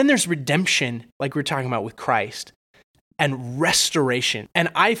 But then there's redemption, like we were talking about with Christ, and restoration. And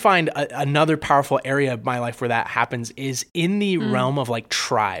I find another powerful area of my life where that happens is in the realm of like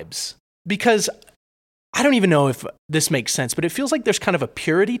tribes. Because I don't even know if this makes sense, but it feels like there's kind of a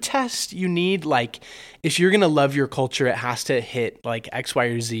purity test you need. Like, if you're going to love your culture, it has to hit like X, Y,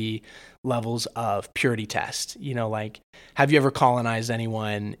 or Z levels of purity test. Like, have you ever colonized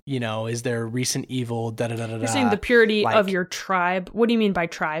anyone? Is there recent evil? You're saying the purity of your tribe. What do you mean by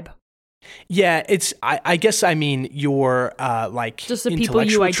tribe? Yeah, I guess I mean your like just the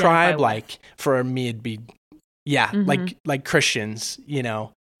intellectual people you tribe. with. Like, for me, it'd be like Christians.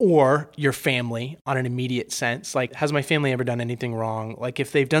 Or your family on an immediate sense. Like, has my family ever done anything wrong? Like,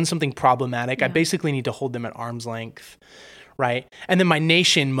 if they've done something problematic, I basically need to hold them at arm's length, right? And then my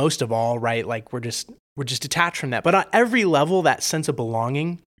nation, most of all, right? Like, we're just detached from that. But on every level, that sense of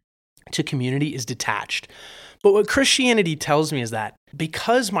belonging to community is detached. But what Christianity tells me is that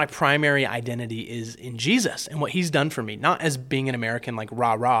because my primary identity is in Jesus and what he's done for me, not as being an American, like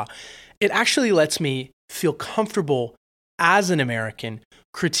rah-rah, it actually lets me feel comfortable as an American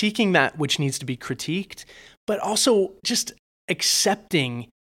critiquing that which needs to be critiqued, but also just accepting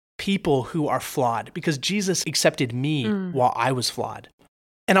people who are flawed, because Jesus accepted me while I was flawed.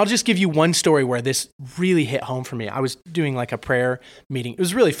 And I'll just give you one story where this really hit home for me. I was doing like a prayer meeting. It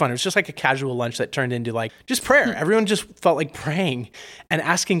was really fun. It was just like a casual lunch that turned into like just prayer. Everyone just felt like praying and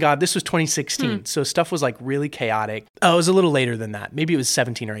asking God. This was 2016. So stuff was like really chaotic. Oh, it was a little later than that. Maybe it was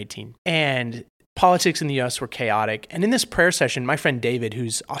 17 or 18. And politics in the US were chaotic. And in this prayer session, my friend David,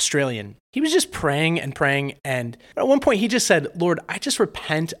 who's Australian, he was just praying and praying. And at one point he just said, Lord, I just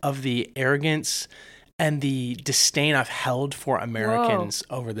repent of the arrogance and the disdain I've held for Americans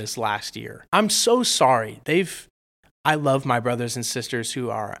over this last year. I'm so sorry. I love my brothers and sisters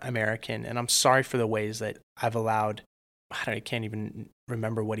who are American, and I'm sorry for the ways that I've allowed, I can't even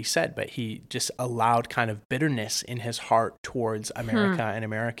remember what he said, but he just allowed kind of bitterness in his heart towards America and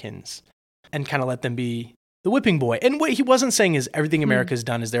Americans, and kind of let them be the whipping boy. And what he wasn't saying is everything America's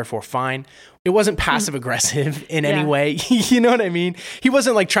done is therefore fine. It wasn't passive aggressive in any way. You know what I mean? He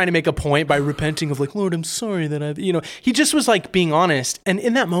wasn't like trying to make a point by repenting of like, Lord, I'm sorry that he just was like being honest. And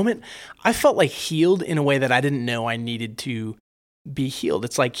in that moment, I felt like healed in a way that I didn't know I needed to be healed.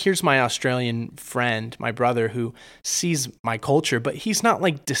 It's like, here's my Australian friend, my brother, who sees my culture, but he's not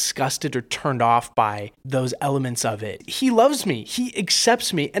like disgusted or turned off by those elements of it. He loves me. He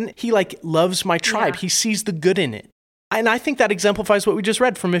accepts me, and he like loves my tribe. He sees the good in it. And I think that exemplifies what we just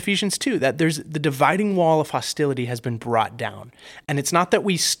read from Ephesians 2, that there's the dividing wall of hostility has been brought down. And it's not that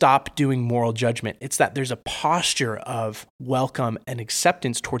we stop doing moral judgment. It's that there's a posture of welcome and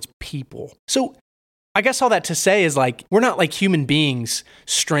acceptance towards people. So I guess all that to say is like, we're not like human beings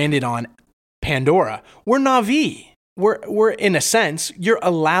stranded on Pandora. We're Na'vi. We're in a sense, you're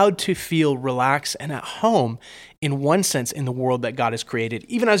allowed to feel relaxed and at home in one sense in the world that God has created,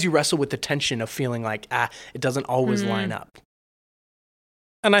 even as you wrestle with the tension of feeling like, it doesn't always line up.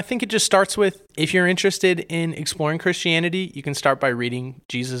 And I think it just starts with, if you're interested in exploring Christianity, you can start by reading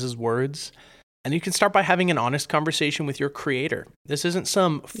Jesus' words, and you can start by having an honest conversation with your creator. This isn't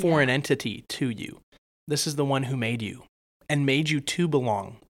some foreign entity to you. This is the one who made you and made you to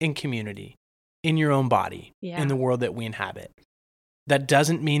belong in community, in your own body, in the world that we inhabit. That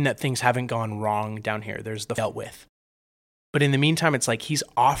doesn't mean that things haven't gone wrong down here. There's the dealt with. But in the meantime, it's like he's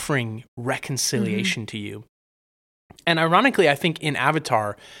offering reconciliation to you. And ironically, I think in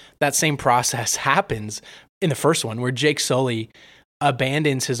Avatar, that same process happens in the first one, where Jake Sully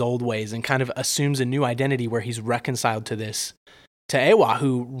abandons his old ways and kind of assumes a new identity where he's reconciled to Eywa,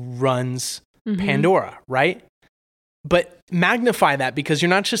 who runs Pandora, right? But magnify that, because you're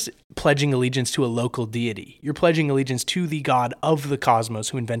not just pledging allegiance to a local deity. You're pledging allegiance to the God of the cosmos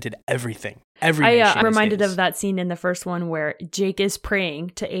who invented everything. I'm reminded of that scene in the first one where Jake is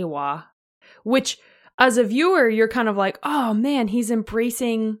praying to Eywa, which as a viewer, you're kind of like, oh man, he's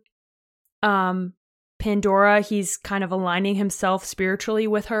embracing Pandora. He's kind of aligning himself spiritually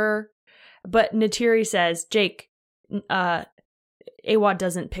with her. But Neytiri says, Jake, Eywa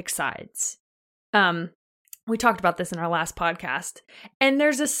doesn't pick sides. We talked about this in our last podcast. And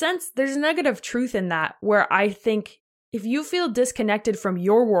there's a negative truth in that, where I think if you feel disconnected from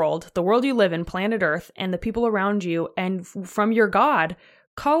your world, the world you live in, planet Earth, and the people around you, and from your God,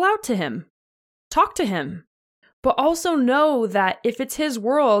 call out to him. Talk to him. But also know that if it's his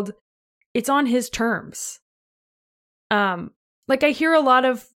world, it's on his terms. Like I hear a lot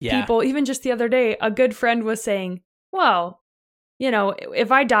of people, even just the other day, a good friend was saying, well, you know,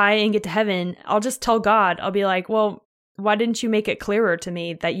 if I die and get to heaven, I'll just tell God. I'll be like, well, why didn't you make it clearer to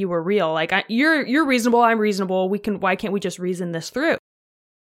me that you were real? Like, you're reasonable, I'm reasonable. Why can't we just reason this through?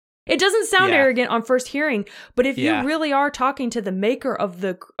 It doesn't sound arrogant on first hearing, but if you really are talking to the maker of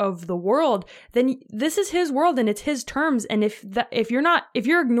the world, then this is his world and it's his terms. And if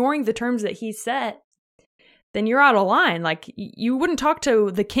you're ignoring the terms that he set, then you're out of line. Like, you wouldn't talk to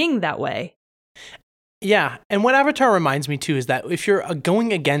the king that way. Yeah, and what Avatar reminds me too is that if you're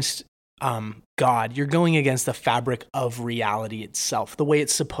going against God, you're going against the fabric of reality itself, the way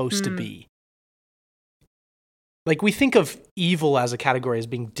it's supposed to be. Like, we think of evil as a category as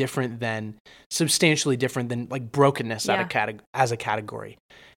being substantially different than like brokenness as a category.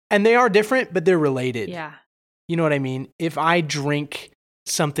 And they are different, but they're related. Yeah. You know what I mean? If I drink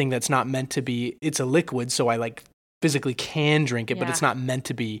something that's not meant to be, it's a liquid, so I like physically can drink it, but it's not meant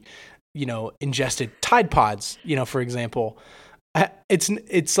to be, you know, ingested. Tide Pods, you know, for example,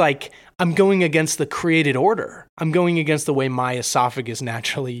 it's like I'm going against the created order. I'm going against the way my esophagus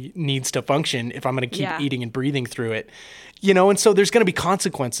naturally needs to function if I'm going to keep eating and breathing through it, you know, and so there's going to be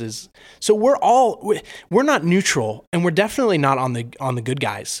consequences. So we're not neutral, and we're definitely not on the good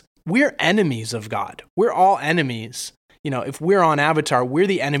guys. We're enemies of God. We're all enemies. You know, if we're on Avatar, we're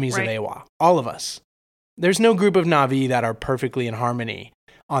the enemies of Eywa, all of us. There's no group of Na'vi that are perfectly in harmony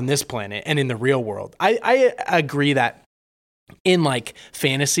on this planet and in the real world. I agree that in like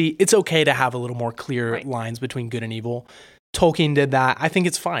fantasy, it's okay to have a little more clear lines between good and evil. Tolkien did that. I think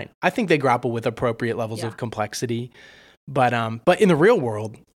it's fine. I think they grapple with appropriate levels of complexity. But in the real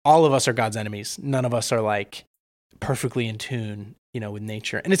world, all of us are God's enemies. None of us are like perfectly in tune, you know, with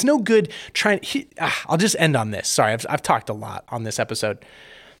nature. And it's no good I'll just end on this. Sorry, I've talked a lot on this episode.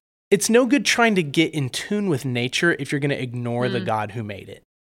 It's no good trying to get in tune with nature if you're going to ignore the God who made it.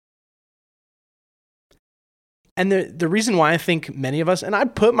 And the reason why I think many of us, and I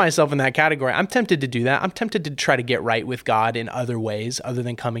put myself in that category, I'm tempted to do that. I'm tempted to try to get right with God in other ways other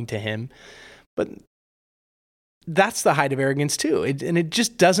than coming to him. But that's the height of arrogance too. And it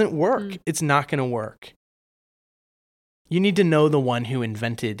just doesn't work. It's not going to work. You need to know the one who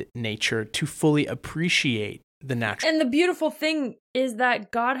invented nature to fully appreciate the natural. And the beautiful thing is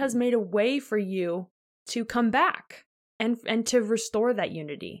that God has made a way for you to come back and to restore that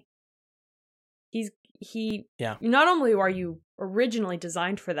unity. Not only are you originally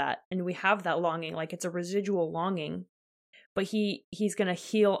designed for that, and we have that longing, like it's a residual longing, but he's going to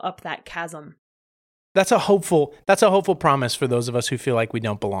heal up that chasm. That's a hopeful promise for those of us who feel like we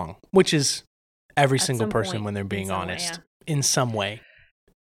don't belong, which is every single person when they're being honest in some way.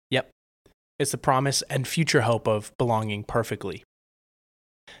 Yep. It's the promise and future hope of belonging perfectly.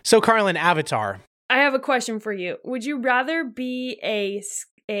 So, Carlin, Avatar. I have a question for you. Would you rather be a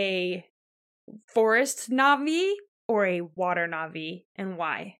forest Na'vi or a water Na'vi, and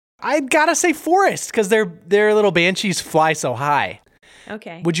why? I'd gotta say forest, because their little banshees fly so high.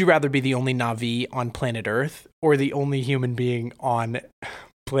 Okay. Would you rather be the only Na'vi on planet Earth or the only human being on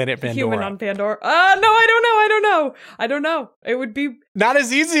planet Pandora? Human on Pandora. No, I don't know. It would be not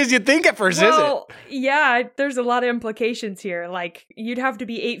as easy as you think at first, is it? Yeah, there's a lot of implications here. Like, you'd have to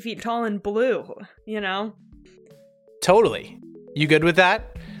be 8 feet tall and blue, you know? Totally. You good with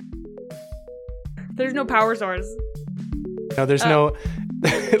that? There's no power source. No, there's no...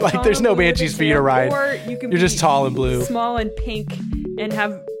 like, there's no banshees for you to ride. Or you can You're just tall and blue. Small and pink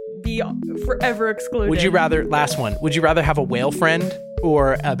and be forever excluded. Would you rather... Last one. Would you rather have a whale friend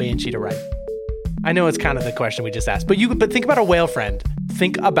or a banshee to ride? I know it's kind of the question we just asked, but think about a whale friend.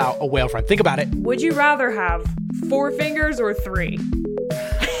 Think about a whale friend. Think about it. Would you rather have 4 fingers or 3?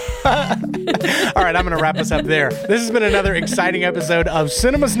 All right, I'm going to wrap us up there. This has been another exciting episode of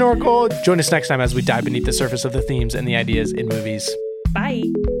Cinema Snorkel. Join us next time as we dive beneath the surface of the themes and the ideas in movies. Bye.